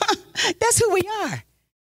powerful. That's who we are.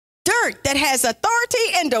 Dirt that has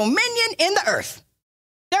authority and dominion in the earth.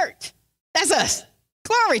 Dirt. That's us.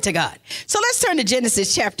 Glory to God. So let's turn to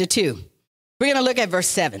Genesis chapter 2. We're going to look at verse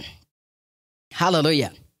 7.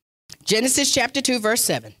 Hallelujah. Genesis chapter 2, verse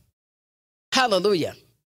 7. Hallelujah.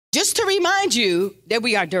 Just to remind you that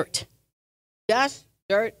we are dirt. Dust,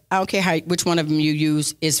 dirt, I don't care which one of them you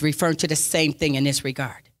use, is referring to the same thing in this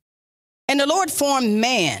regard. And the Lord formed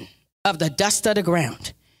man of the dust of the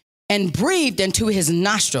ground and breathed into his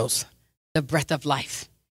nostrils the breath of life.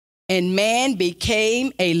 And man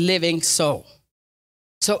became a living soul.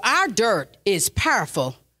 So our dirt is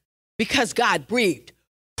powerful because God breathed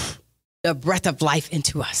the breath of life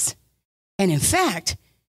into us. And in fact,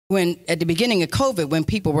 when at the beginning of COVID, when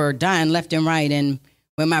people were dying left and right, and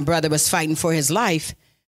when my brother was fighting for his life,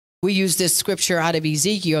 we used this scripture out of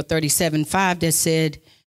Ezekiel 37:5 that said,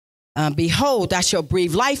 behold, I shall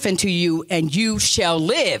breathe life into you and you shall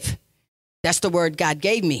live. That's the word God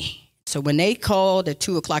gave me. So when they called at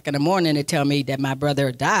 2:00 in the morning to tell me that my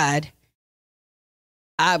brother died,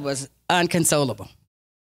 I was unconsolable.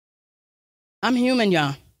 I'm human,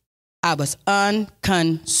 y'all. I was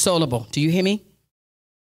unconsolable. Do you hear me?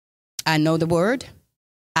 I know the word.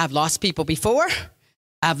 I've lost people before.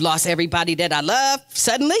 I've lost everybody that I love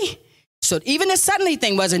suddenly. So even the suddenly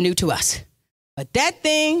thing wasn't new to us. But that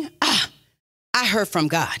thing, I heard from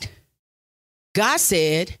God. God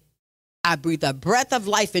said, I breathe a breath of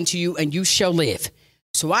life into you and you shall live.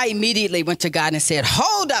 So I immediately went to God and said,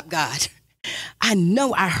 hold up, God. I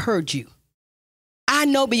know I heard you. I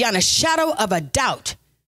know beyond a shadow of a doubt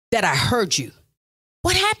that I heard you.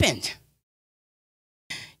 What happened?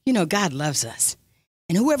 God loves us.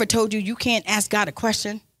 And whoever told you you can't ask God a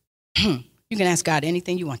question, you can ask God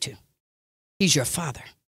anything you want to. He's your Father.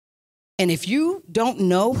 And if you don't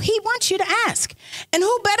know, he wants you to ask. And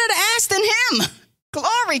who better to ask than him?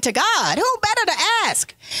 Glory to God. Who better to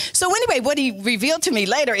ask? So anyway, what he revealed to me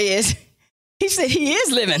later is, he said he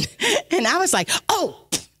is living. And I was like, oh,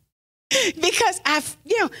 because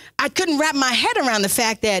I couldn't wrap my head around the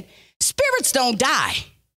fact that spirits don't die,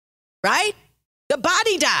 right? The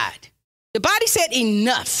body died. The body said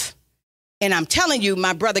enough. And I'm telling you,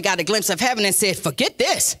 my brother got a glimpse of heaven and said, forget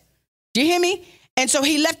this. Do you hear me? And so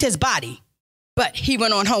he left his body, but he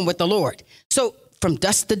went on home with the Lord. So from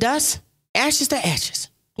dust to dust, ashes to ashes.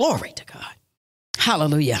 Glory to God.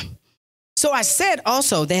 Hallelujah. So I said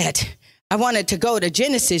also that I wanted to go to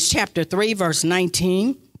Genesis chapter 3, verse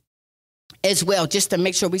 19 as well, just to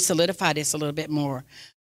make sure we solidify this a little bit more.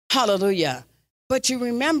 Hallelujah. But you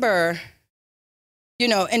remember,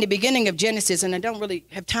 in the beginning of Genesis, and I don't really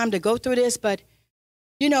have time to go through this, but,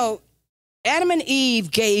 Adam and Eve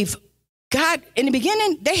gave God, in the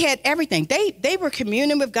beginning, they had everything. They were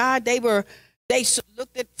communing with God. They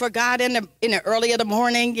looked for God in the early of the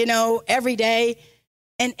morning, every day.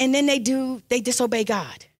 And then they disobey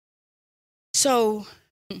God. So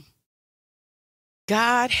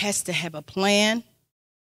God has to have a plan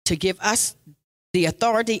to give us the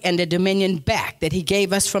authority and the dominion back that he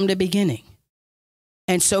gave us from the beginning.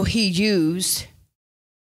 And so he used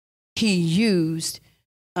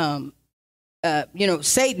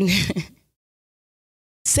Satan.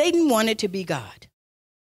 Satan wanted to be God.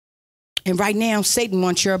 And right now, Satan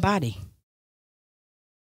wants your body.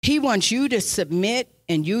 He wants you to submit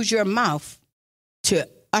and use your mouth to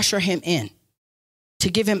usher him in, to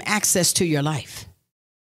give him access to your life.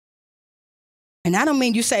 And I don't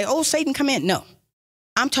mean you say, oh, Satan, come in. No,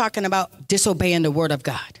 I'm talking about disobeying the word of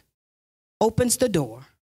God. Opens the door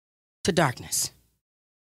to darkness.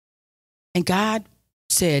 And God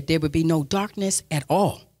said there would be no darkness at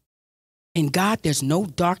all. In God, there's no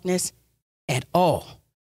darkness at all.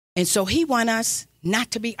 And so he wants us not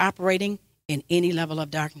to be operating in any level of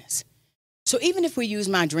darkness. So even if we use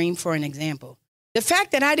my dream for an example, the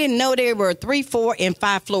fact that I didn't know there were 3, 4, and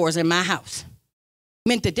 5 floors in my house,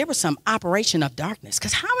 meant that there was some operation of darkness.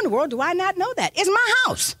 Because how in the world do I not know that? It's my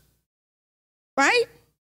house, right?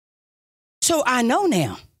 So I know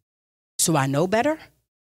now. So I know better,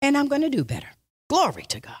 and I'm going to do better. Glory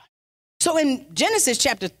to God. So in Genesis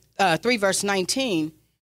chapter 3, verse 19,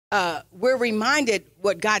 we're reminded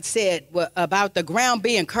what God said about the ground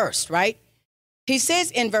being cursed, right? He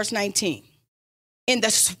says in verse 19, in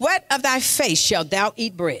the sweat of thy face shalt thou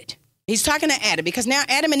eat bread. He's talking to Adam because now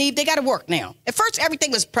Adam and Eve, they got to work now. At first,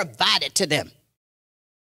 everything was provided to them,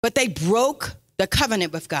 but they broke the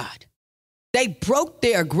covenant with God. They broke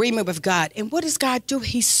their agreement with God. And what does God do?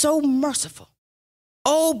 He's so merciful.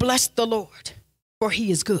 Oh, bless the Lord, for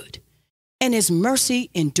he is good, and his mercy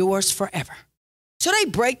endures forever. So they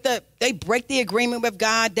break the agreement with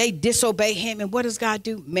God. They disobey him. And what does God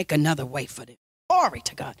do? Make another way for them. Glory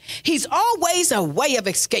to God. He's always a way of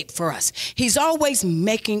escape for us. He's always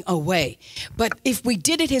making a way. But if we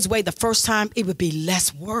did it his way the first time, it would be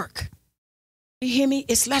less work. You hear me?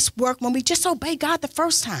 It's less work when we just obey God the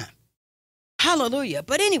first time. Hallelujah.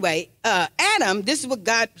 But anyway, Adam, this is what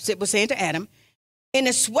God was saying to Adam. In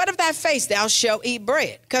the sweat of thy face thou shalt eat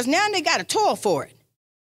bread. Because now they got to toil for it.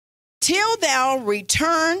 Till thou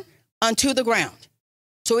return unto the ground.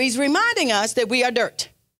 So he's reminding us that we are dirt.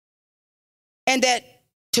 And that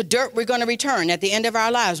to dirt we're going to return. At the end of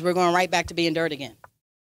our lives, we're going right back to being dirt again.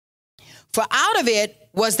 For out of it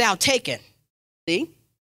was thou taken. See?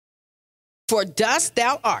 For dust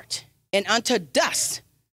thou art, and unto dust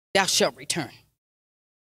thou shalt return.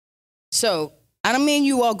 So I don't mean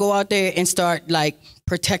you all go out there and start like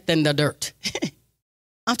protecting the dirt.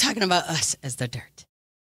 I'm talking about us as the dirt.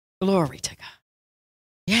 Glory to God.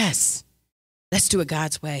 Yes. Let's do it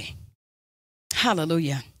God's way.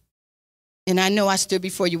 Hallelujah. And I know I stood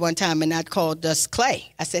before you one time and I called us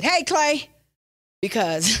clay. I said, hey, clay,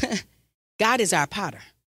 because God is our potter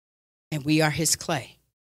and we are his clay.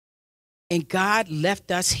 And God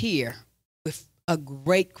left us here with a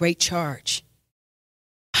great, great charge.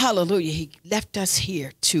 Hallelujah. He left us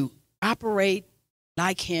here to operate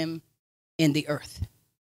like him in the earth.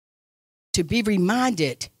 To be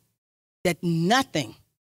reminded that nothing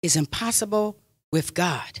is impossible with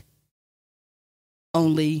God.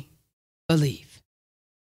 Only believe.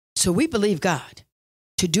 So we believe God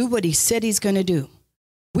to do what he said he's going to do.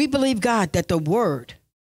 We believe God that the word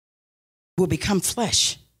will become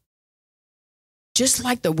flesh. Just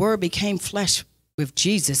like the word became flesh with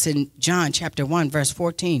Jesus in John chapter 1, verse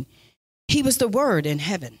 14. He was the word in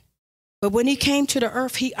heaven. But when he came to the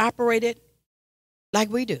earth, he operated like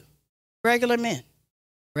we do. Regular men,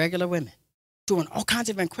 regular women, doing all kinds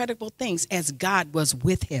of incredible things as God was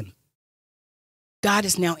with him. God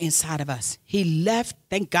is now inside of us. He left,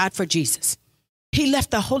 thank God for Jesus. He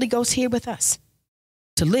left the Holy Ghost here with us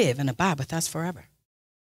to live and abide with us forever.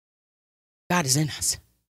 God is in us.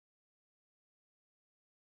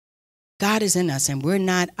 God is in us, and we're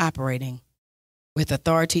not operating with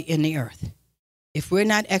authority in the earth. If we're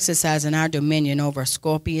not exercising our dominion over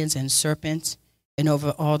scorpions and serpents and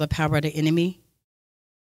over all the power of the enemy,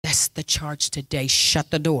 that's the charge today.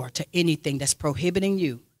 Shut the door to anything that's prohibiting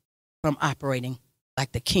you from operating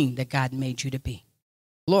like the king that God made you to be.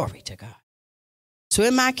 Glory to God. So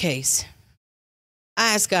in my case,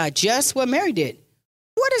 I asked God just what Mary did.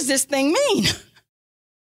 What does this thing mean?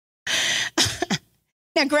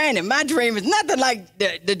 Now, granted, my dream is nothing like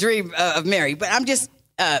the dream of Mary, but I'm just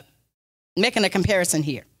making a comparison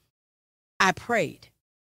here. I prayed,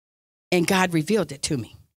 and God revealed it to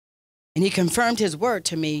me. And he confirmed his word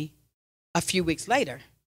to me a few weeks later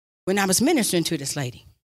when I was ministering to this lady.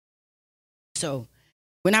 So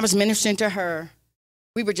when I was ministering to her,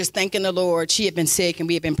 we were just thanking the Lord. She had been sick, and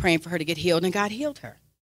we had been praying for her to get healed, and God healed her.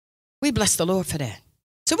 We blessed the Lord for that.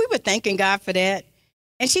 So we were thanking God for that.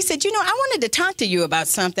 And she said, you know, I wanted to talk to you about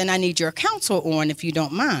something I need your counsel on, if you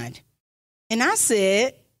don't mind. And I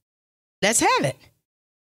said, let's have it.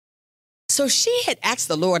 So she had asked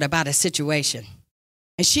the Lord about a situation,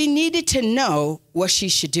 and she needed to know what she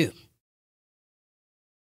should do.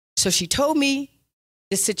 So she told me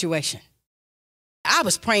the situation. I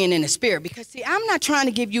was praying in the spirit because, see, I'm not trying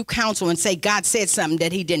to give you counsel and say God said something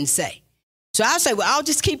that he didn't say. So I'll say, well, I'll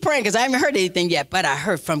just keep praying because I haven't heard anything yet, but I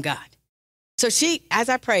heard from God. So she, as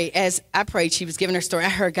I prayed, she was giving her story. I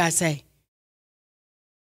heard God say,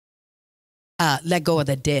 let go of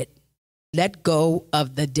the dead. Let go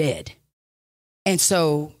of the dead. And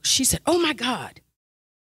so she said, oh, my God.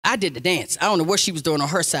 I did the dance. I don't know what she was doing on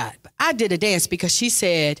her side, but I did a dance because she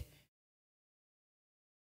said,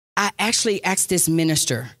 I actually asked this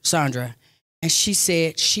minister, Sandra, and she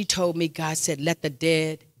said, she told me God said, let the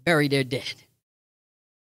dead bury their dead.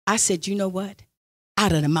 I said, you know what?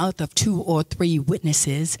 out of the mouth of 2 or 3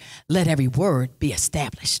 witnesses, let every word be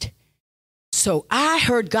established. So I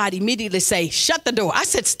heard God immediately say, shut the door. I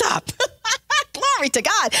said, stop. Glory to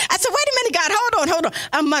God. I said, wait a minute, God, hold on.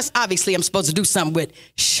 I'm supposed to do something with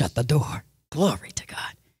shut the door. Glory to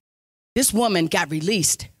God. This woman got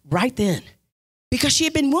released right then because she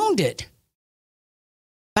had been wounded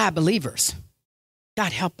by believers.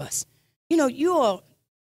 God help us. You know,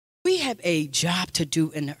 we have a job to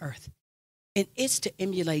do in the earth, and it's to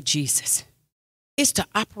emulate Jesus. It's to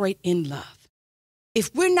operate in love.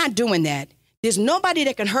 If we're not doing that, there's nobody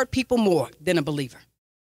that can hurt people more than a believer.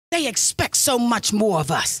 They expect so much more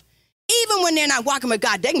of us. Even when they're not walking with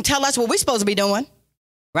God, they can tell us what we're supposed to be doing,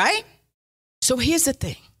 right? So here's the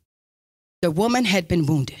thing. The woman had been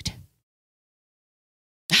wounded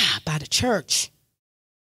by the church,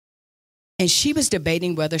 and she was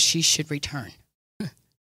debating whether she should return.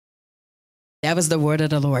 That was the word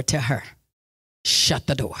of the Lord to her. Shut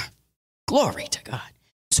the door. Glory to God.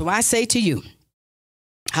 So I say to you,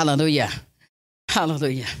 hallelujah,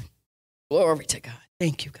 hallelujah, glory to God.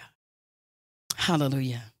 Thank you, God.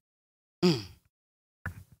 Hallelujah.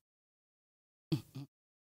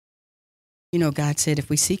 You know, God said if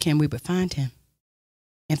we seek him, we would find him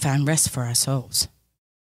and find rest for our souls.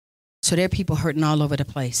 So there are people hurting all over the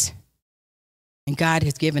place. And God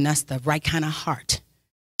has given us the right kind of heart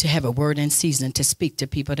to have a word in season to speak to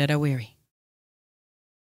people that are weary.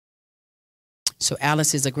 So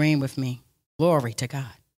Alice is agreeing with me. Glory to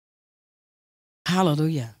God.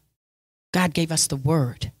 Hallelujah. God gave us the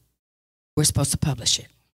word. We're supposed to publish it.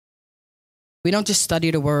 We don't just study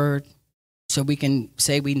the word so we can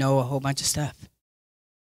say we know a whole bunch of stuff.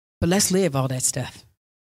 But let's live all that stuff.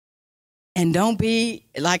 And don't be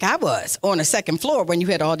like I was on the second floor when you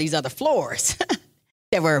had all these other floors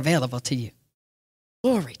that were available to you.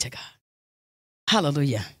 Glory to God.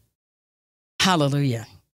 Hallelujah. Hallelujah.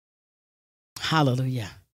 Hallelujah.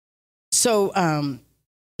 So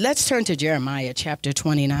let's turn to Jeremiah chapter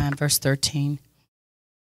 29, verse 13.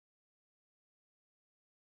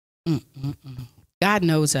 God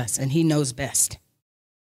knows us, and he knows best.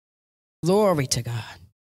 Glory to God.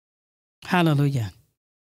 Hallelujah.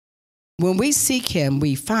 When we seek him,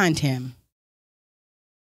 we find him.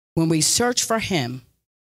 When we search for him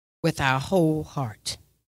with our whole heart.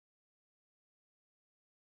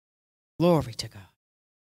 Glory to God.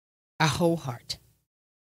 Our whole heart.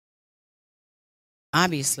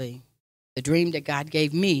 Obviously, the dream that God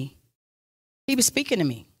gave me, he was speaking to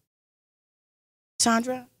me.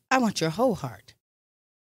 Sandra, I want your whole heart.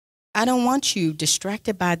 I don't want you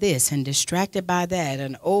distracted by this and distracted by that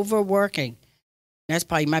and overworking. That's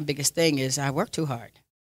probably my biggest thing is I work too hard.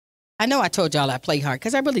 I know I told y'all I play hard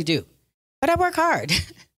because I really do, but I work hard.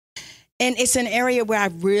 And it's an area where I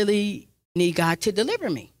really need God to deliver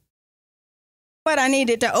me. But I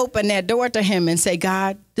needed to open that door to him and say,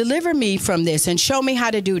 God, deliver me from this and show me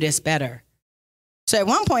how to do this better. So at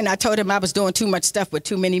one point I told him I was doing too much stuff with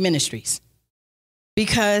too many ministries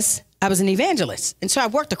because I was an evangelist. And so I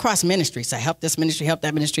worked across ministries. I helped this ministry, helped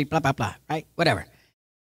that ministry, blah, blah, blah, right? Whatever.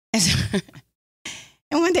 And, so,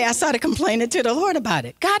 and one day I started complaining to the Lord about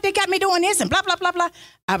it. God, they got me doing this and blah, blah, blah, blah.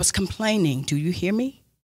 I was complaining. Do you hear me?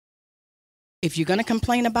 If you're going to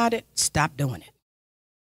complain about it, stop doing it.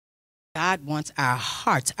 God wants our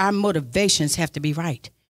hearts. Our motivations have to be right.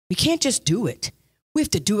 We can't just do it. We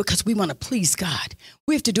have to do it because we want to please God.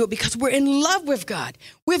 We have to do it because we're in love with God.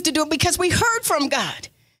 We have to do it because we heard from God,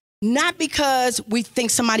 not because we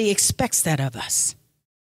think somebody expects that of us.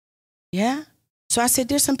 Yeah? So I said,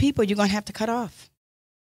 there's some people you're going to have to cut off.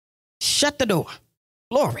 Shut the door.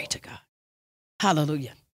 Glory to God.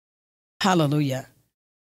 Hallelujah. Hallelujah.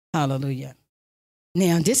 Hallelujah.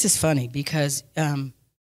 Now, this is funny because I'm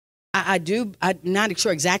not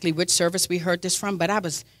sure exactly which service we heard this from, but I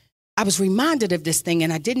was reminded of this thing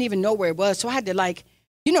and I didn't even know where it was. So I had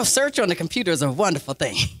to search on the computer is a wonderful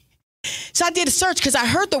thing. So I did a search because I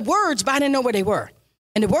heard the words, but I didn't know where they were.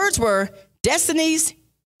 And the words were destinies,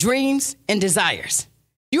 dreams, and desires.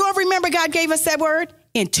 You all remember God gave us that word?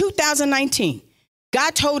 In 2019,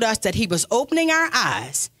 God told us that he was opening our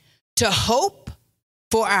eyes to hope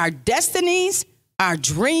for our destinies, our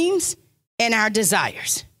dreams, and our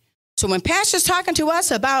desires. So when Pastor's talking to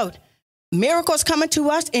us about miracles coming to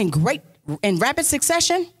us in rapid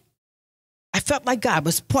succession, I felt like God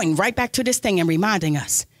was pointing right back to this thing and reminding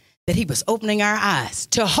us that he was opening our eyes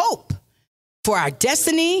to hope for our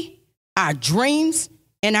destiny, our dreams,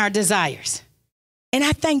 and our desires. And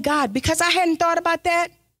I thank God because I hadn't thought about that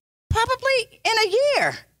probably in a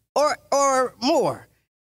year or more.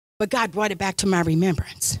 But God brought it back to my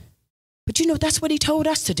remembrance. But that's what he told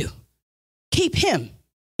us to do. Keep him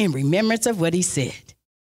in remembrance of what he said.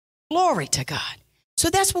 Glory to God. So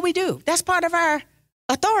that's what we do. That's part of our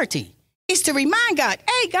authority, is to remind God,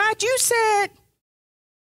 hey, God, you said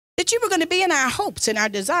that you were going to be in our hopes and our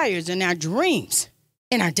desires and our dreams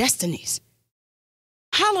and our destinies.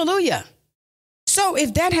 Hallelujah. So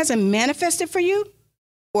if that hasn't manifested for you,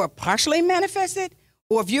 or partially manifested,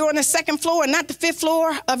 or if you're on the second floor and not the fifth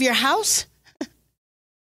floor of your house,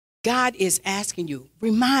 God is asking you,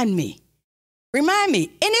 remind me. Remind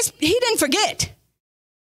me. And he didn't forget.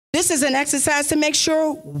 This is an exercise to make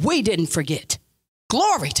sure we didn't forget.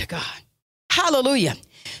 Glory to God. Hallelujah.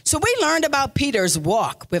 So we learned about Peter's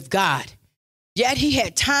walk with God, yet he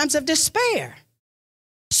had times of despair.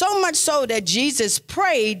 So much so that Jesus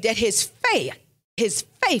prayed that his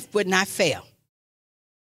faith would not fail.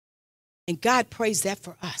 And God prays that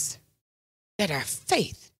for us, that our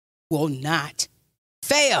faith will not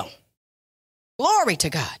fail. Glory to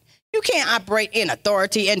God. You can't operate in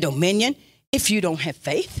authority and dominion if you don't have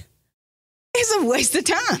faith. It's a waste of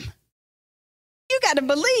time. You got to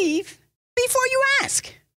believe before you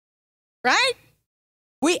ask, right?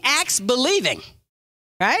 We ask believing,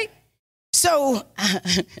 right? So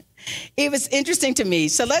it was interesting to me.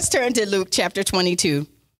 So let's turn to Luke chapter 22.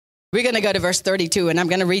 We're going to go to verse 32, and I'm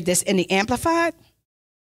going to read this in the Amplified.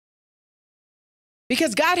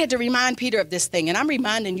 Because God had to remind Peter of this thing, and I'm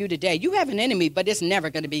reminding you today, you have an enemy, but it's never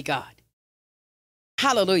going to be God.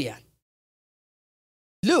 Hallelujah.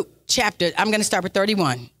 Luke chapter, I'm going to start with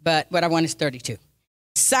 31, but what I want is 32.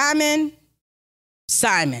 Simon,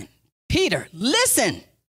 Peter, listen.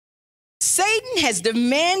 Satan has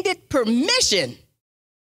demanded permission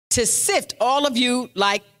to sift all of you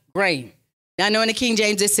like grain. Now, I know in the King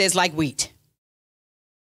James it says like wheat.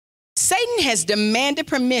 Satan has demanded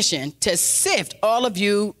permission to sift all of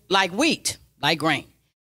you like wheat, like grain.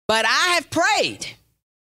 But I have prayed,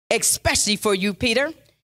 especially for you, Peter,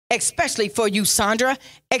 especially for you, Sandra,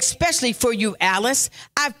 especially for you, Alice.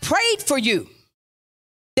 I've prayed for you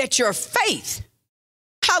that your faith,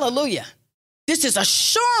 hallelujah, this is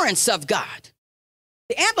assurance of God.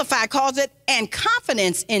 The Amplified calls it, and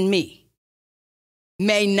confidence in me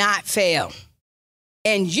may not fail.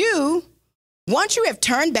 And you, once you have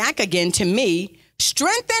turned back again to me,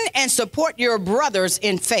 strengthen and support your brothers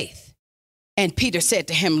in faith. And Peter said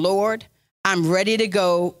to him, Lord, I'm ready to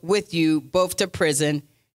go with you both to prison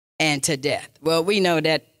and to death. Well, we know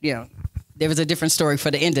that, there was a different story for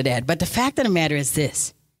the end of that. But the fact of the matter is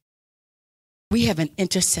this. We have an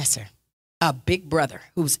intercessor, a big brother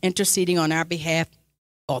who's interceding on our behalf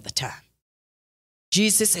all the time.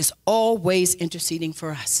 Jesus is always interceding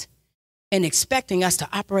for us and expecting us to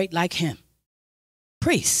operate like him.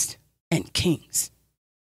 Priests and kings,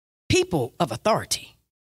 people of authority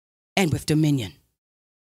and with dominion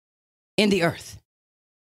in the earth.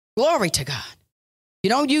 Glory to God. You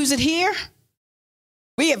don't use it here.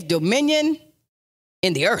 We have dominion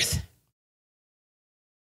in the earth.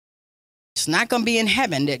 It's not going to be in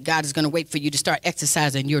heaven that God is going to wait for you to start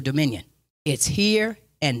exercising your dominion. It's here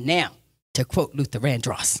and now, to quote Luther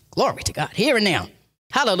Vandross. Glory to God. Here and now.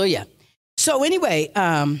 Hallelujah. So anyway,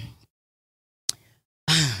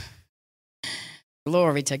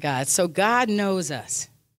 glory to God. So God knows us.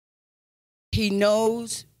 He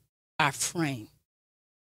knows our frame.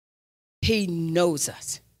 He knows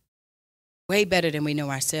us way better than we know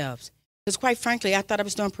ourselves. Because quite frankly, I thought I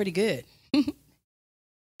was doing pretty good.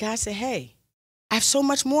 God said, hey, I have so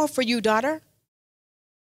much more for you, daughter.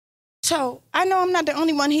 So I know I'm not the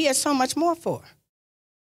only one he has so much more for.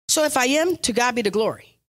 So if I am, to God be the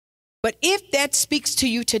glory. But if that speaks to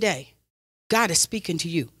you today, God is speaking to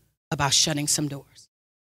you about shutting some doors.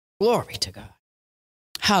 Glory to God.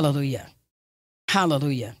 Hallelujah.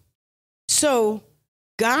 Hallelujah. So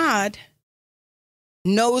God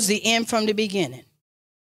knows the end from the beginning.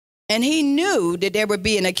 And he knew that there would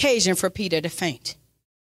be an occasion for Peter to faint.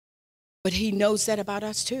 But he knows that about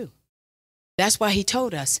us too. That's why he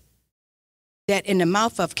told us that in the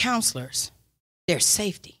mouth of counselors, there's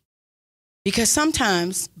safety. Because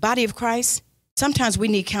sometimes, body of Christ, sometimes we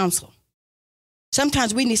need counsel.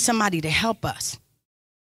 Sometimes we need somebody to help us.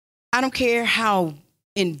 I don't care how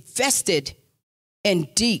invested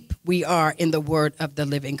and deep we are in the word of the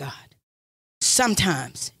living God.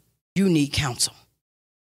 Sometimes you need counsel.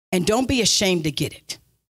 And don't be ashamed to get it.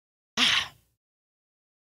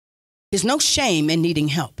 There's no shame in needing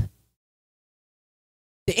help.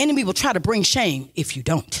 The enemy will try to bring shame if you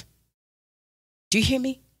don't. Do you hear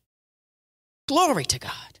me? Glory to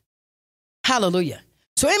God. Hallelujah.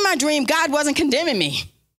 So in my dream, God wasn't condemning me.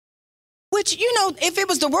 Which, if it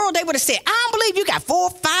was the world, they would have said, I don't believe you got 4 or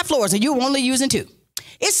 5 floors and you were only using 2.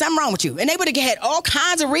 It's something wrong with you. And they would have had all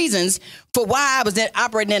kinds of reasons for why I was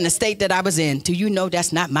operating in the state that I was in. Do you know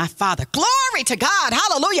that's not my Father? Glory to God.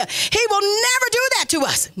 Hallelujah. He will never do that to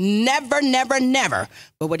us. Never, never, never.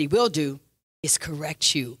 But what he will do is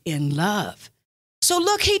correct you in love. So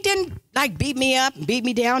look, he didn't like beat me up, beat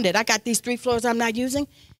me down that I got these 3 floors I'm not using.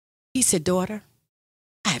 He said, daughter,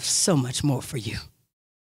 I have so much more for you.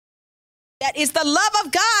 That is the love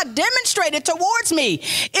of God demonstrated towards me.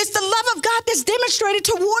 It's the love of God that's demonstrated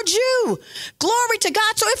towards you. Glory to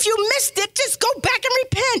God. So if you missed it, just go back and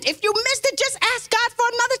repent. If you missed it, just ask God for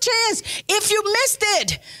another chance. If you missed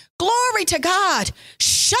it, glory to God.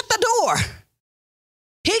 Shut the door.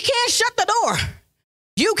 He can't shut the door.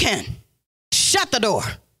 You can. Shut the door.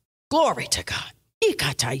 Glory to God.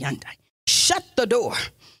 Shut the door.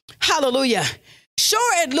 Hallelujah.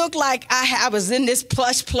 Sure, it looked like I was in this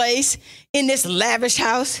plush place, in this lavish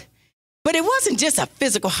house, but it wasn't just a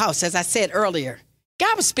physical house, as I said earlier.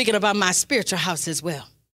 God was speaking about my spiritual house as well.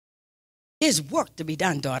 There's work to be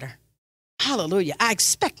done, daughter. Hallelujah. I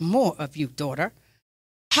expect more of you, daughter.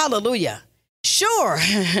 Hallelujah. Sure.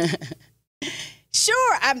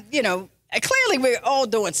 Sure, clearly we're all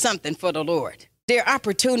doing something for the Lord. There are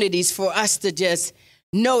opportunities for us to just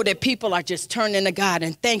know that people are just turning to God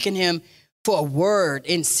and thanking him for a word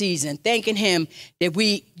in season, thanking him that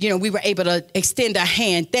we were able to extend our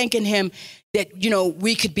hand, thanking him that,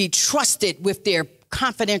 we could be trusted with their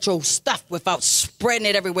confidential stuff without spreading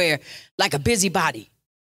it everywhere like a busybody.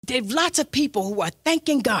 There are lots of people who are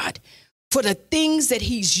thanking God for the things that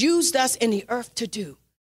he's used us in the earth to do,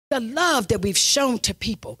 the love that we've shown to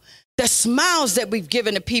people, the smiles that we've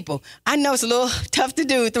given to people. I know it's a little tough to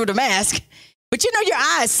do through the mask, but your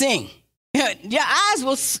eyes sing. Your eyes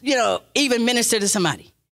will, even minister to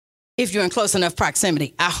somebody if you're in close enough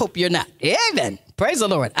proximity. I hope you're not. Amen. Praise the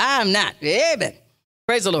Lord. I'm not. Amen.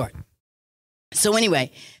 Praise the Lord. So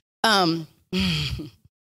anyway, to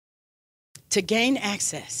gain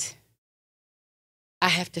access, I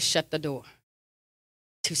have to shut the door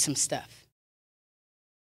to some stuff.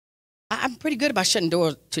 I'm pretty good about shutting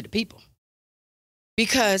doors to the people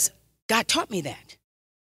because God taught me that.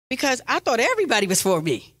 Because I thought everybody was for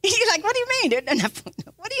me. You're like, what do you mean?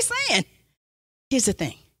 What are you saying? Here's the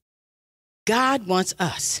thing. God wants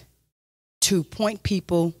us to point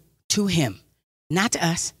people to him, not to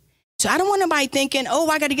us. So I don't want nobody thinking, oh,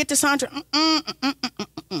 I got to get to Sandra.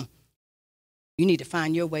 You need to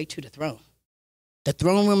find your way to the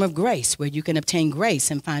throne room of grace, where you can obtain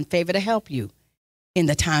grace and find favor to help you in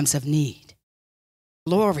the times of need.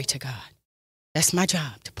 Glory to God. That's my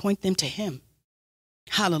job, to point them to him.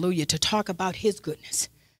 Hallelujah, to talk about his goodness,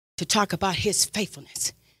 to talk about his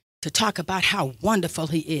faithfulness, to talk about how wonderful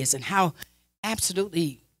he is and how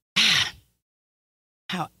absolutely,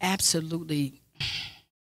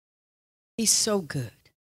 he's so good.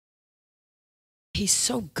 He's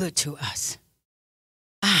so good to us.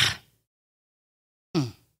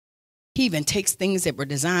 He even takes things that were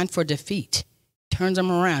designed for defeat, turns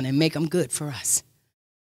them around and make them good for us.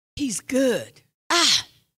 He's good.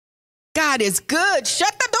 God is good.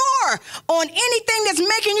 Shut the door on anything that's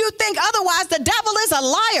making you think otherwise. The devil is a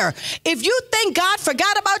liar. If you think God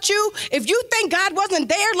forgot about you, if you think God wasn't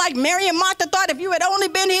there like Mary and Martha thought, if you had only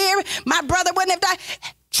been here, my brother wouldn't have died.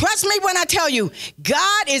 Trust me when I tell you,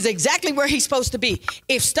 God is exactly where he's supposed to be.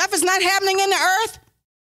 If stuff is not happening in the earth,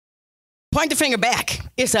 point the finger back.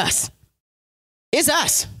 It's us. It's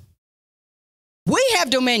us. We have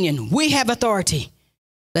dominion. We have authority.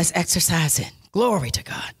 Let's exercise it. Glory to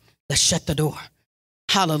God. Let's shut the door.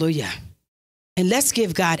 Hallelujah. And let's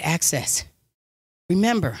give God access.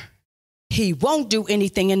 Remember, he won't do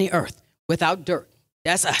anything in the earth without dirt.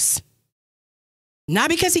 That's us. Not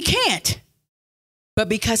because he can't, but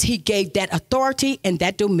because he gave that authority and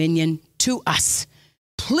that dominion to us.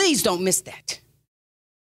 Please don't miss that.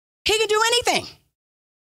 He can do anything.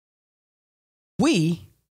 We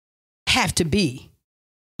have to be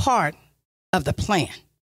part of the plan.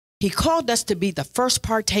 He called us to be the first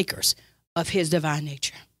partakers of his divine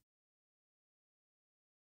nature.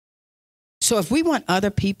 So if we want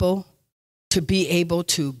other people to be able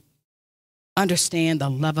to understand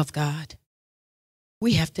the love of God,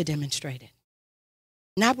 we have to demonstrate it.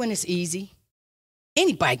 Not when it's easy.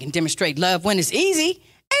 Anybody can demonstrate love when it's easy.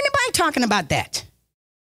 Anybody talking about that?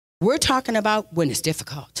 We're talking about when it's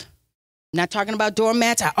difficult. I'm not talking about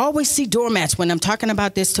doormats. I always see doormats when I'm talking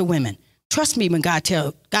about this to women. Trust me when God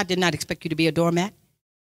did not expect you to be a doormat.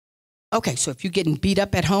 Okay, so if you're getting beat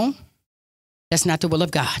up at home, that's not the will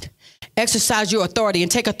of God. Exercise your authority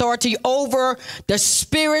and take authority over the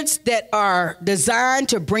spirits that are designed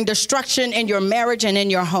to bring destruction in your marriage and in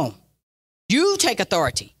your home. You take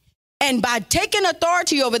authority And by taking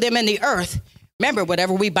authority over them in the earth, remember,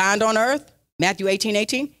 whatever we bind on earth, Matthew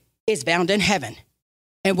 18:18, is bound in heaven.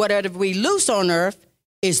 And whatever we loose on earth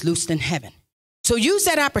is loosed in heaven. So use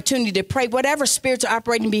that opportunity to pray. Whatever spirits are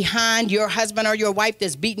operating behind your husband or your wife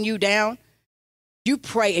that's beating you down, you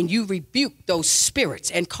pray and you rebuke those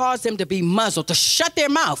spirits and cause them to be muzzled, to shut their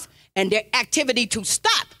mouth and their activity to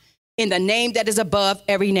stop in the name that is above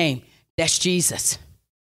every name. That's Jesus.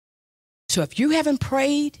 So if you haven't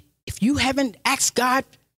prayed, if you haven't asked God,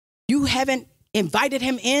 you haven't invited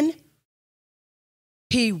him in,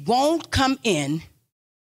 he won't come in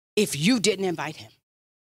if you didn't invite him.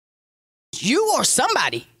 You or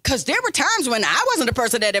somebody, because there were times when I wasn't the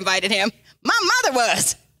person that invited him. My mother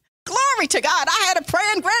was. Glory to God. I had a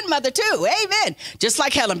praying grandmother too. Amen. Just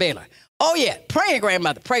like Helen Baylor. Oh yeah, praying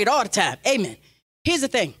grandmother. Prayed all the time. Amen. Here's the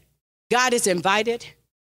thing. God is invited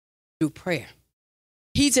through prayer.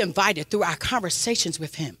 He's invited through our conversations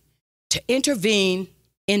with him to intervene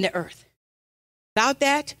in the earth. Without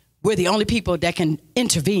that, we're the only people that can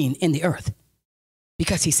intervene in the earth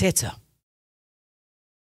because he said so.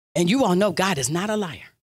 And you all know God is not a liar.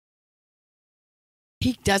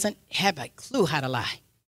 He doesn't have a clue how to lie.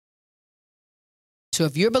 So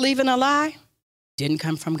if you're believing a lie, it didn't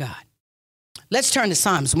come from God. Let's turn to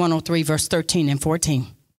Psalms 103, verse 13 and 14.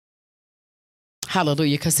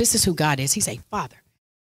 Hallelujah, because this is who God is. He's a father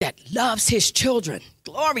that loves his children.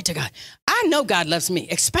 Glory to God. I know God loves me,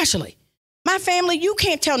 especially my family. You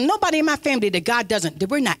can't tell nobody in my family that God doesn't, that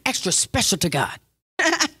we're not extra special to God.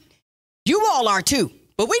 You all are too.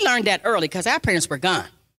 But we learned that early because our parents were gone.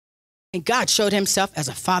 And God showed himself as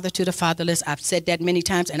a father to the fatherless. I've said that many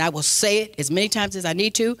times, and I will say it as many times as I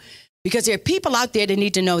need to, because there are people out there that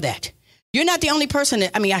need to know that. You're not the only person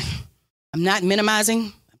that, I'm not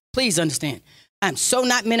minimizing. Please understand. I'm so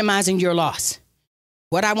not minimizing your loss.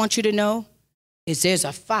 What I want you to know is there's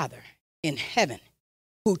a Father in heaven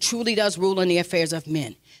who truly does rule in the affairs of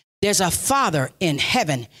men. There's a Father in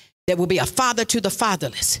heaven that will be a father to the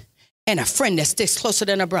fatherless and a friend that sticks closer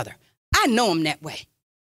than a brother. I know him that way.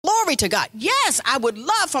 Glory to God. Yes, I would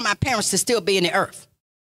love for my parents to still be in the earth.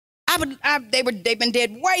 They've been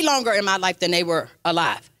dead way longer in my life than they were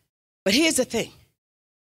alive. But here's the thing.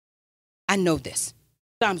 I know this.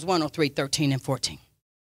 Psalms 103, 13 and 14.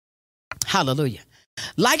 Hallelujah.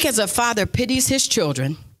 Like as a father pities his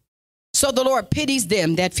children, so the Lord pities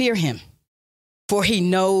them that fear him. For he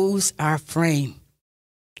knows our frame.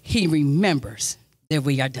 He remembers that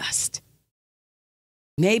we are dust.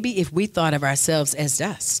 Maybe if we thought of ourselves as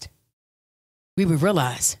dust, we would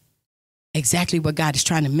realize exactly what God is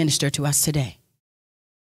trying to minister to us today.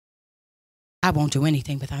 I won't do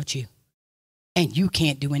anything without you, and you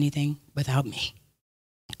can't do anything without me.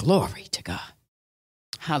 Glory to God.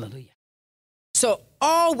 Hallelujah. So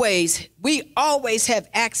we always have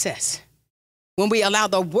access when we allow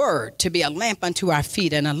the word to be a lamp unto our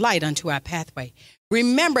feet and a light unto our pathway.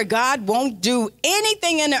 Remember, God won't do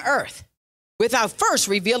anything in the earth without first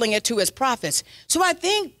revealing it to his prophets. So I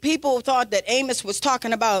think people thought that Amos was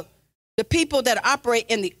talking about the people that operate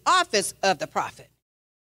in the office of the prophet.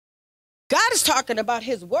 God is talking about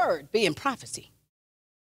his word being prophecy.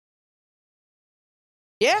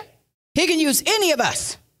 Yeah? He can use any of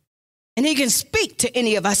us, and he can speak to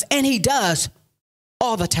any of us, and he does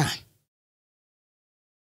all the time.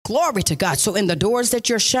 Glory to God. So in the doors that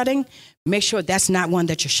you're shutting, make sure that's not one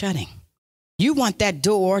that you're shutting. You want that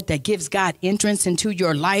door that gives God entrance into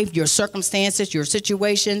your life, your circumstances, your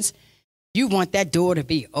situations. You want that door to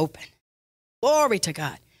be open. Glory to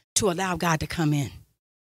God. To allow God to come in,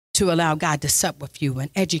 to allow God to sup with you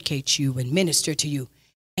and educate you and minister to you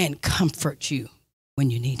and comfort you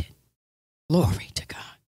when you need it. Glory to God.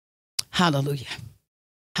 Hallelujah.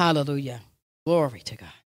 Hallelujah. Glory to God.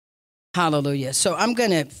 Hallelujah. So I'm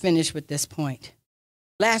going to finish with this point.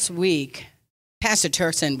 Last week, Pastor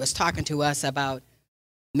Turkson was talking to us about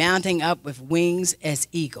mounting up with wings as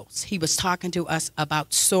eagles. He was talking to us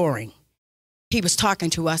about soaring. He was talking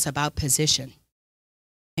to us about position.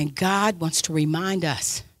 And God wants to remind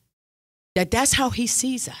us that that's how he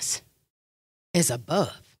sees us, as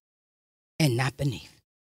above and not beneath.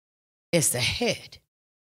 It's the head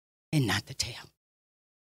and not the tail.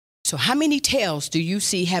 So how many tails do you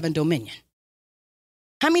see having dominion?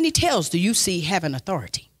 How many tails do you see having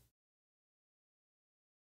authority?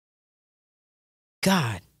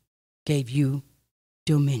 God gave you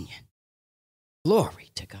dominion.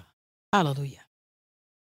 Glory to God. Hallelujah.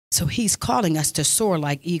 So he's calling us to soar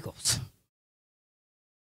like eagles.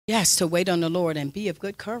 Yes, to wait on the Lord and be of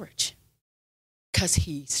good courage, because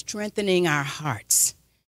he's strengthening our hearts.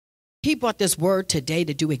 He brought this word today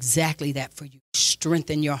to do exactly that for you.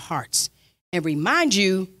 Strengthen your hearts and remind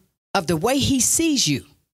you of the way he sees you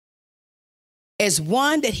as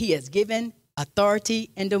one that he has given authority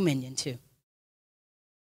and dominion to,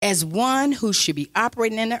 as one who should be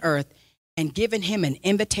operating in the earth, and giving him an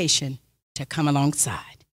invitation to come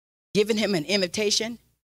alongside, giving him an invitation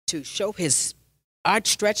to show his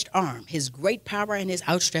outstretched arm, his great power and his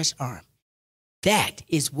outstretched arm. That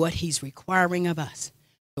is what he's requiring of us.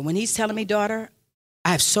 So when he's telling me, daughter,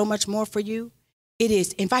 I have so much more for you, it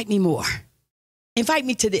is invite me more. Invite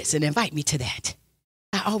me to this and invite me to that.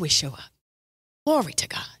 I always show up. Glory to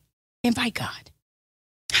God. Invite God.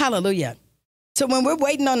 Hallelujah. So when we're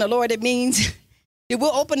waiting on the Lord, it means that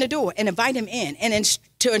we'll open the door and invite him in and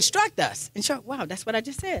to instruct us. Wow, that's what I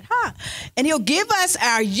just said. And he'll give us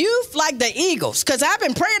our youth like the eagles. Because I've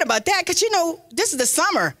been praying about that because, this is the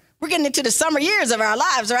summer. We're getting into the summer years of our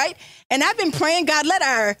lives, right? And I've been praying, God, let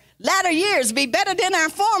our latter years be better than our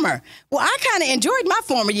former. Well, I kind of enjoyed my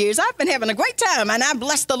former years. I've been having a great time, and I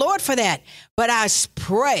bless the Lord for that. But I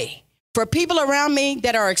pray for people around me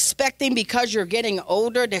that are expecting because you're getting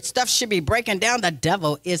older that stuff should be breaking down. The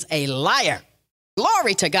devil is a liar.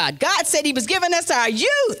 Glory to God. God said he was giving us our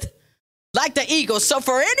youth like the eagles. So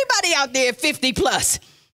for anybody out there 50 plus,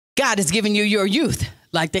 God is giving you your youth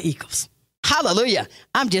like the eagles. Hallelujah.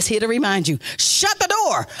 I'm just here to remind you, shut the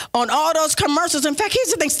door on all those commercials. In fact,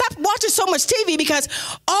 here's the thing. Stop watching so much TV because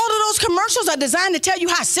all of those commercials are designed to tell you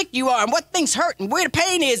how sick you are and what things hurt and where the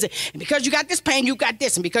pain is. And because you got this pain, you got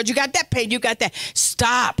this. And because you got that pain, you got that.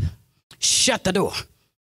 Stop. Shut the door.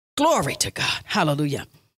 Glory to God. Hallelujah.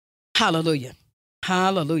 Hallelujah.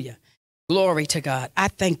 Hallelujah. Glory to God. I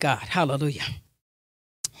thank God. Hallelujah.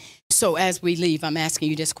 So as we leave, I'm asking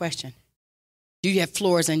you this question. Do you have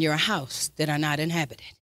floors in your house that are not inhabited?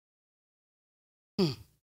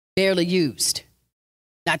 Barely used,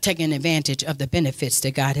 not taking advantage of the benefits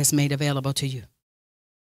that God has made available to you.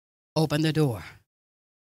 Open the door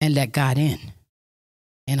and let God in.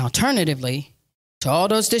 And alternatively, to all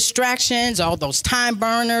those distractions, all those time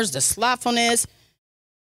burners, the slothfulness,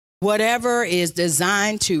 whatever is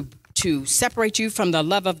designed to separate you from the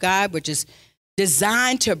love of God, which is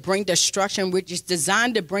designed to bring destruction, which is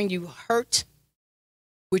designed to bring you hurt,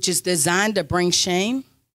 which is designed to bring shame,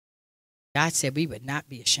 God said we would not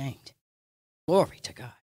be ashamed. Glory to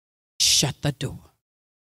God. Shut the door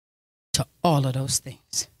to all of those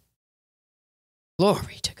things.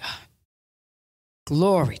 Glory to God.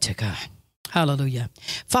 Glory to God. Hallelujah.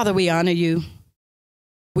 Father, we honor you.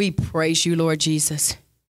 We praise you, Lord Jesus.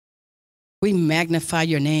 We magnify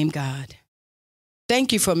your name, God.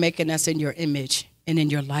 Thank you for making us in your image and in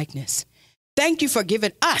your likeness. Thank you for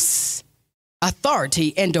giving us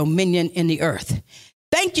authority and dominion in the earth.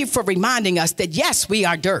 Thank you for reminding us that, yes, we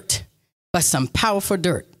are dirt, but some powerful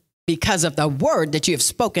dirt because of the word that you have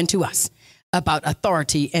spoken to us about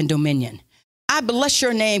authority and dominion. I bless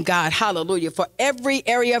your name, God, hallelujah, for every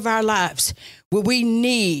area of our lives where we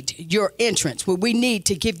need your entrance, where we need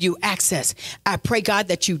to give you access. I pray, God,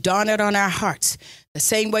 that you dawn it on our hearts. The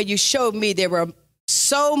same way you showed me there were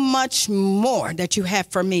so much more that you have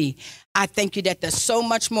for me. I thank you that there's so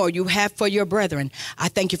much more you have for your brethren. I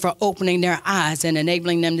thank you for opening their eyes and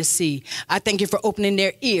enabling them to see. I thank you for opening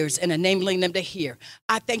their ears and enabling them to hear.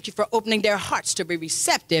 I thank you for opening their hearts to be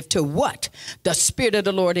receptive to what the Spirit of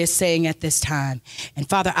the Lord is saying at this time. And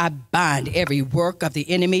Father, I bind every work of the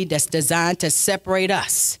enemy that's designed to separate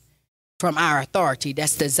us from our authority,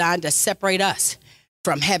 that's designed to separate us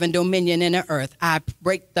from having dominion in the earth. I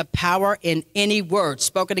break the power in any word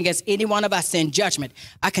spoken against any one of us in judgment.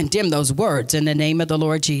 I condemn those words in the name of the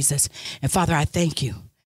Lord Jesus. And Father, I thank you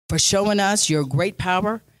for showing us your great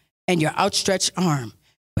power and your outstretched arm,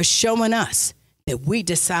 for showing us that we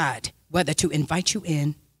decide whether to invite you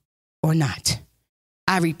in or not.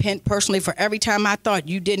 I repent personally for every time I thought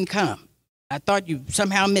you didn't come. I thought you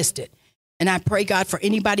somehow missed it. And I pray, God, for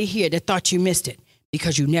anybody here that thought you missed it,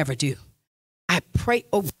 because you never do. I pray,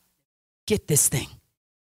 oh, get this thing,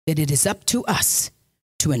 that it is up to us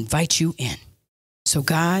to invite you in. So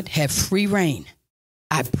God, have free reign.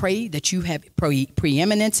 I pray that you have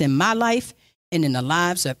preeminence in my life and in the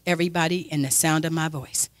lives of everybody in the sound of my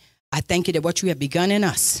voice. I thank you that what you have begun in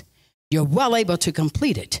us, you're well able to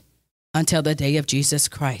complete it until the day of Jesus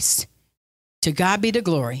Christ. To God be the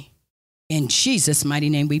glory. In Jesus' mighty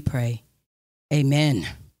name we pray. Amen.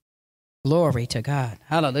 Glory to God.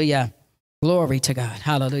 Hallelujah. Glory to God.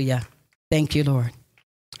 Hallelujah. Thank you, Lord.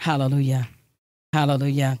 Hallelujah.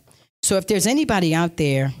 Hallelujah. So if there's anybody out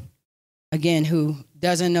there, again, who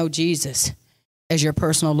doesn't know Jesus as your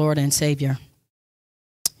personal Lord and Savior,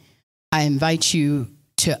 I invite you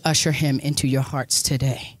to usher him into your hearts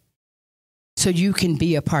today so you can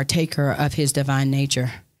be a partaker of his divine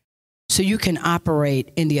nature, so you can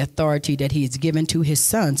operate in the authority that he has given to his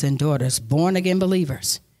sons and daughters, born again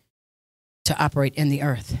believers, to operate in the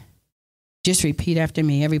earth. Just repeat after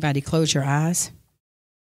me. Everybody close your eyes.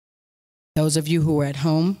 Those of you who are at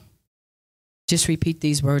home, just repeat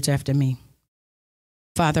these words after me.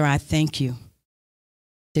 Father, I thank you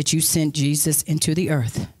that you sent Jesus into the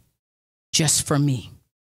earth just for me.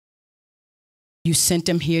 You sent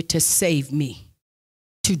him here to save me,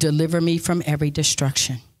 to deliver me from every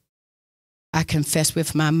destruction. I confess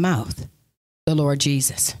with my mouth the Lord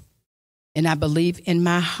Jesus, and I believe in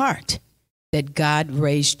my heart that God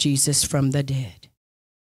raised Jesus from the dead.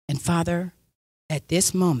 And Father, at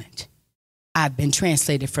this moment, I've been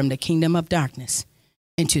translated from the kingdom of darkness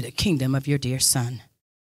into the kingdom of your dear Son.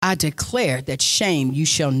 I declare that shame you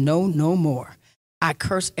shall know no more. I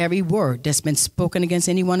curse every word that's been spoken against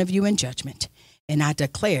any one of you in judgment. And I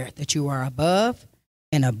declare that you are above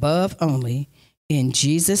and above only. In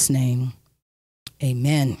Jesus' name,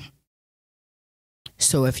 amen.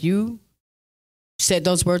 So if you said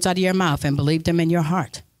those words out of your mouth and believed them in your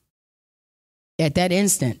heart, at that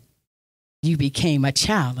instant, you became a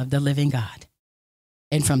child of the living God.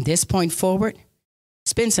 And from this point forward,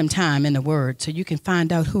 spend some time in the Word so you can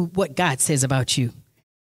find out what God says about you.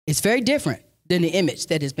 It's very different than the image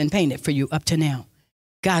that has been painted for you up to now.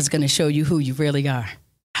 God's going to show you who you really are.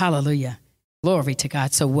 Hallelujah. Glory to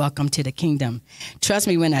God. So welcome to the kingdom. Trust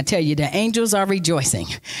me when I tell you the angels are rejoicing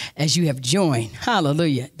as you have joined,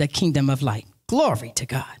 hallelujah, the kingdom of light. Glory to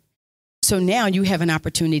God. So now you have an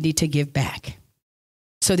opportunity to give back.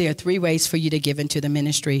 So there are 3 ways for you to give into the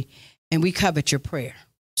ministry, and we covet your prayer.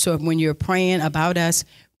 So when you're praying about us,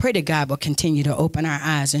 pray that God will continue to open our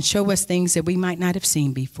eyes and show us things that we might not have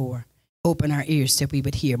seen before. Open our ears that we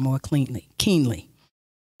would hear more keenly.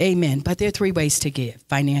 Amen. But there are 3 ways to give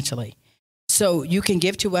financially. So you can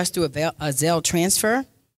give to us through a Zelle transfer.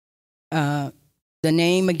 The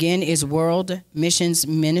name again is World Missions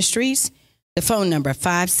Ministries. The phone number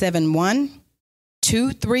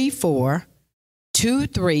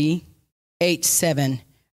 571-234-2387.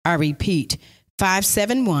 I repeat,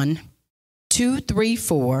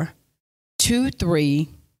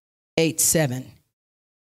 571-234-2387.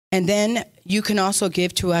 And then you can also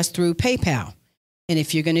give to us through PayPal. And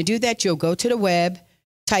if you're going to do that, you'll go to the web,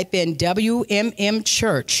 type in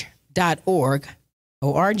wmmchurch.org,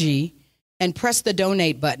 and press the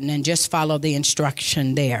donate button and just follow the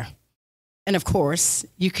instruction there. And of course,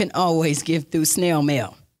 you can always give through snail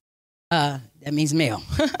mail. That means mail.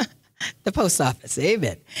 The post office.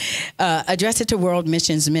 Amen. Address it to World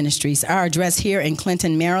Missions Ministries. Our address here in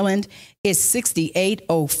Clinton, Maryland is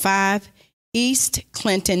 6805 East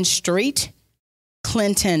Clinton Street,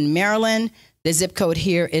 Clinton, Maryland. The zip code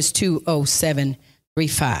here is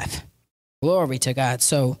 20735. Glory to God.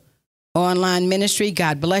 So online ministry,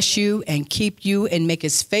 God bless you and keep you and make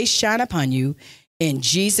his face shine upon you. In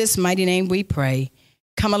Jesus' mighty name we pray.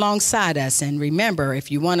 Come alongside us. And remember,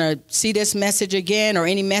 if you want to see this message again or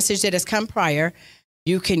any message that has come prior,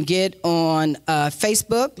 you can get on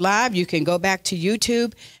Facebook Live. You can go back to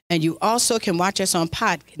YouTube. And you also can watch us on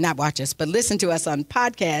listen to us on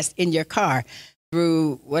podcast in your car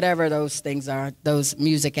through whatever those things are, those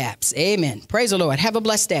music apps. Amen. Praise the Lord. Have a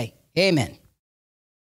blessed day. Amen.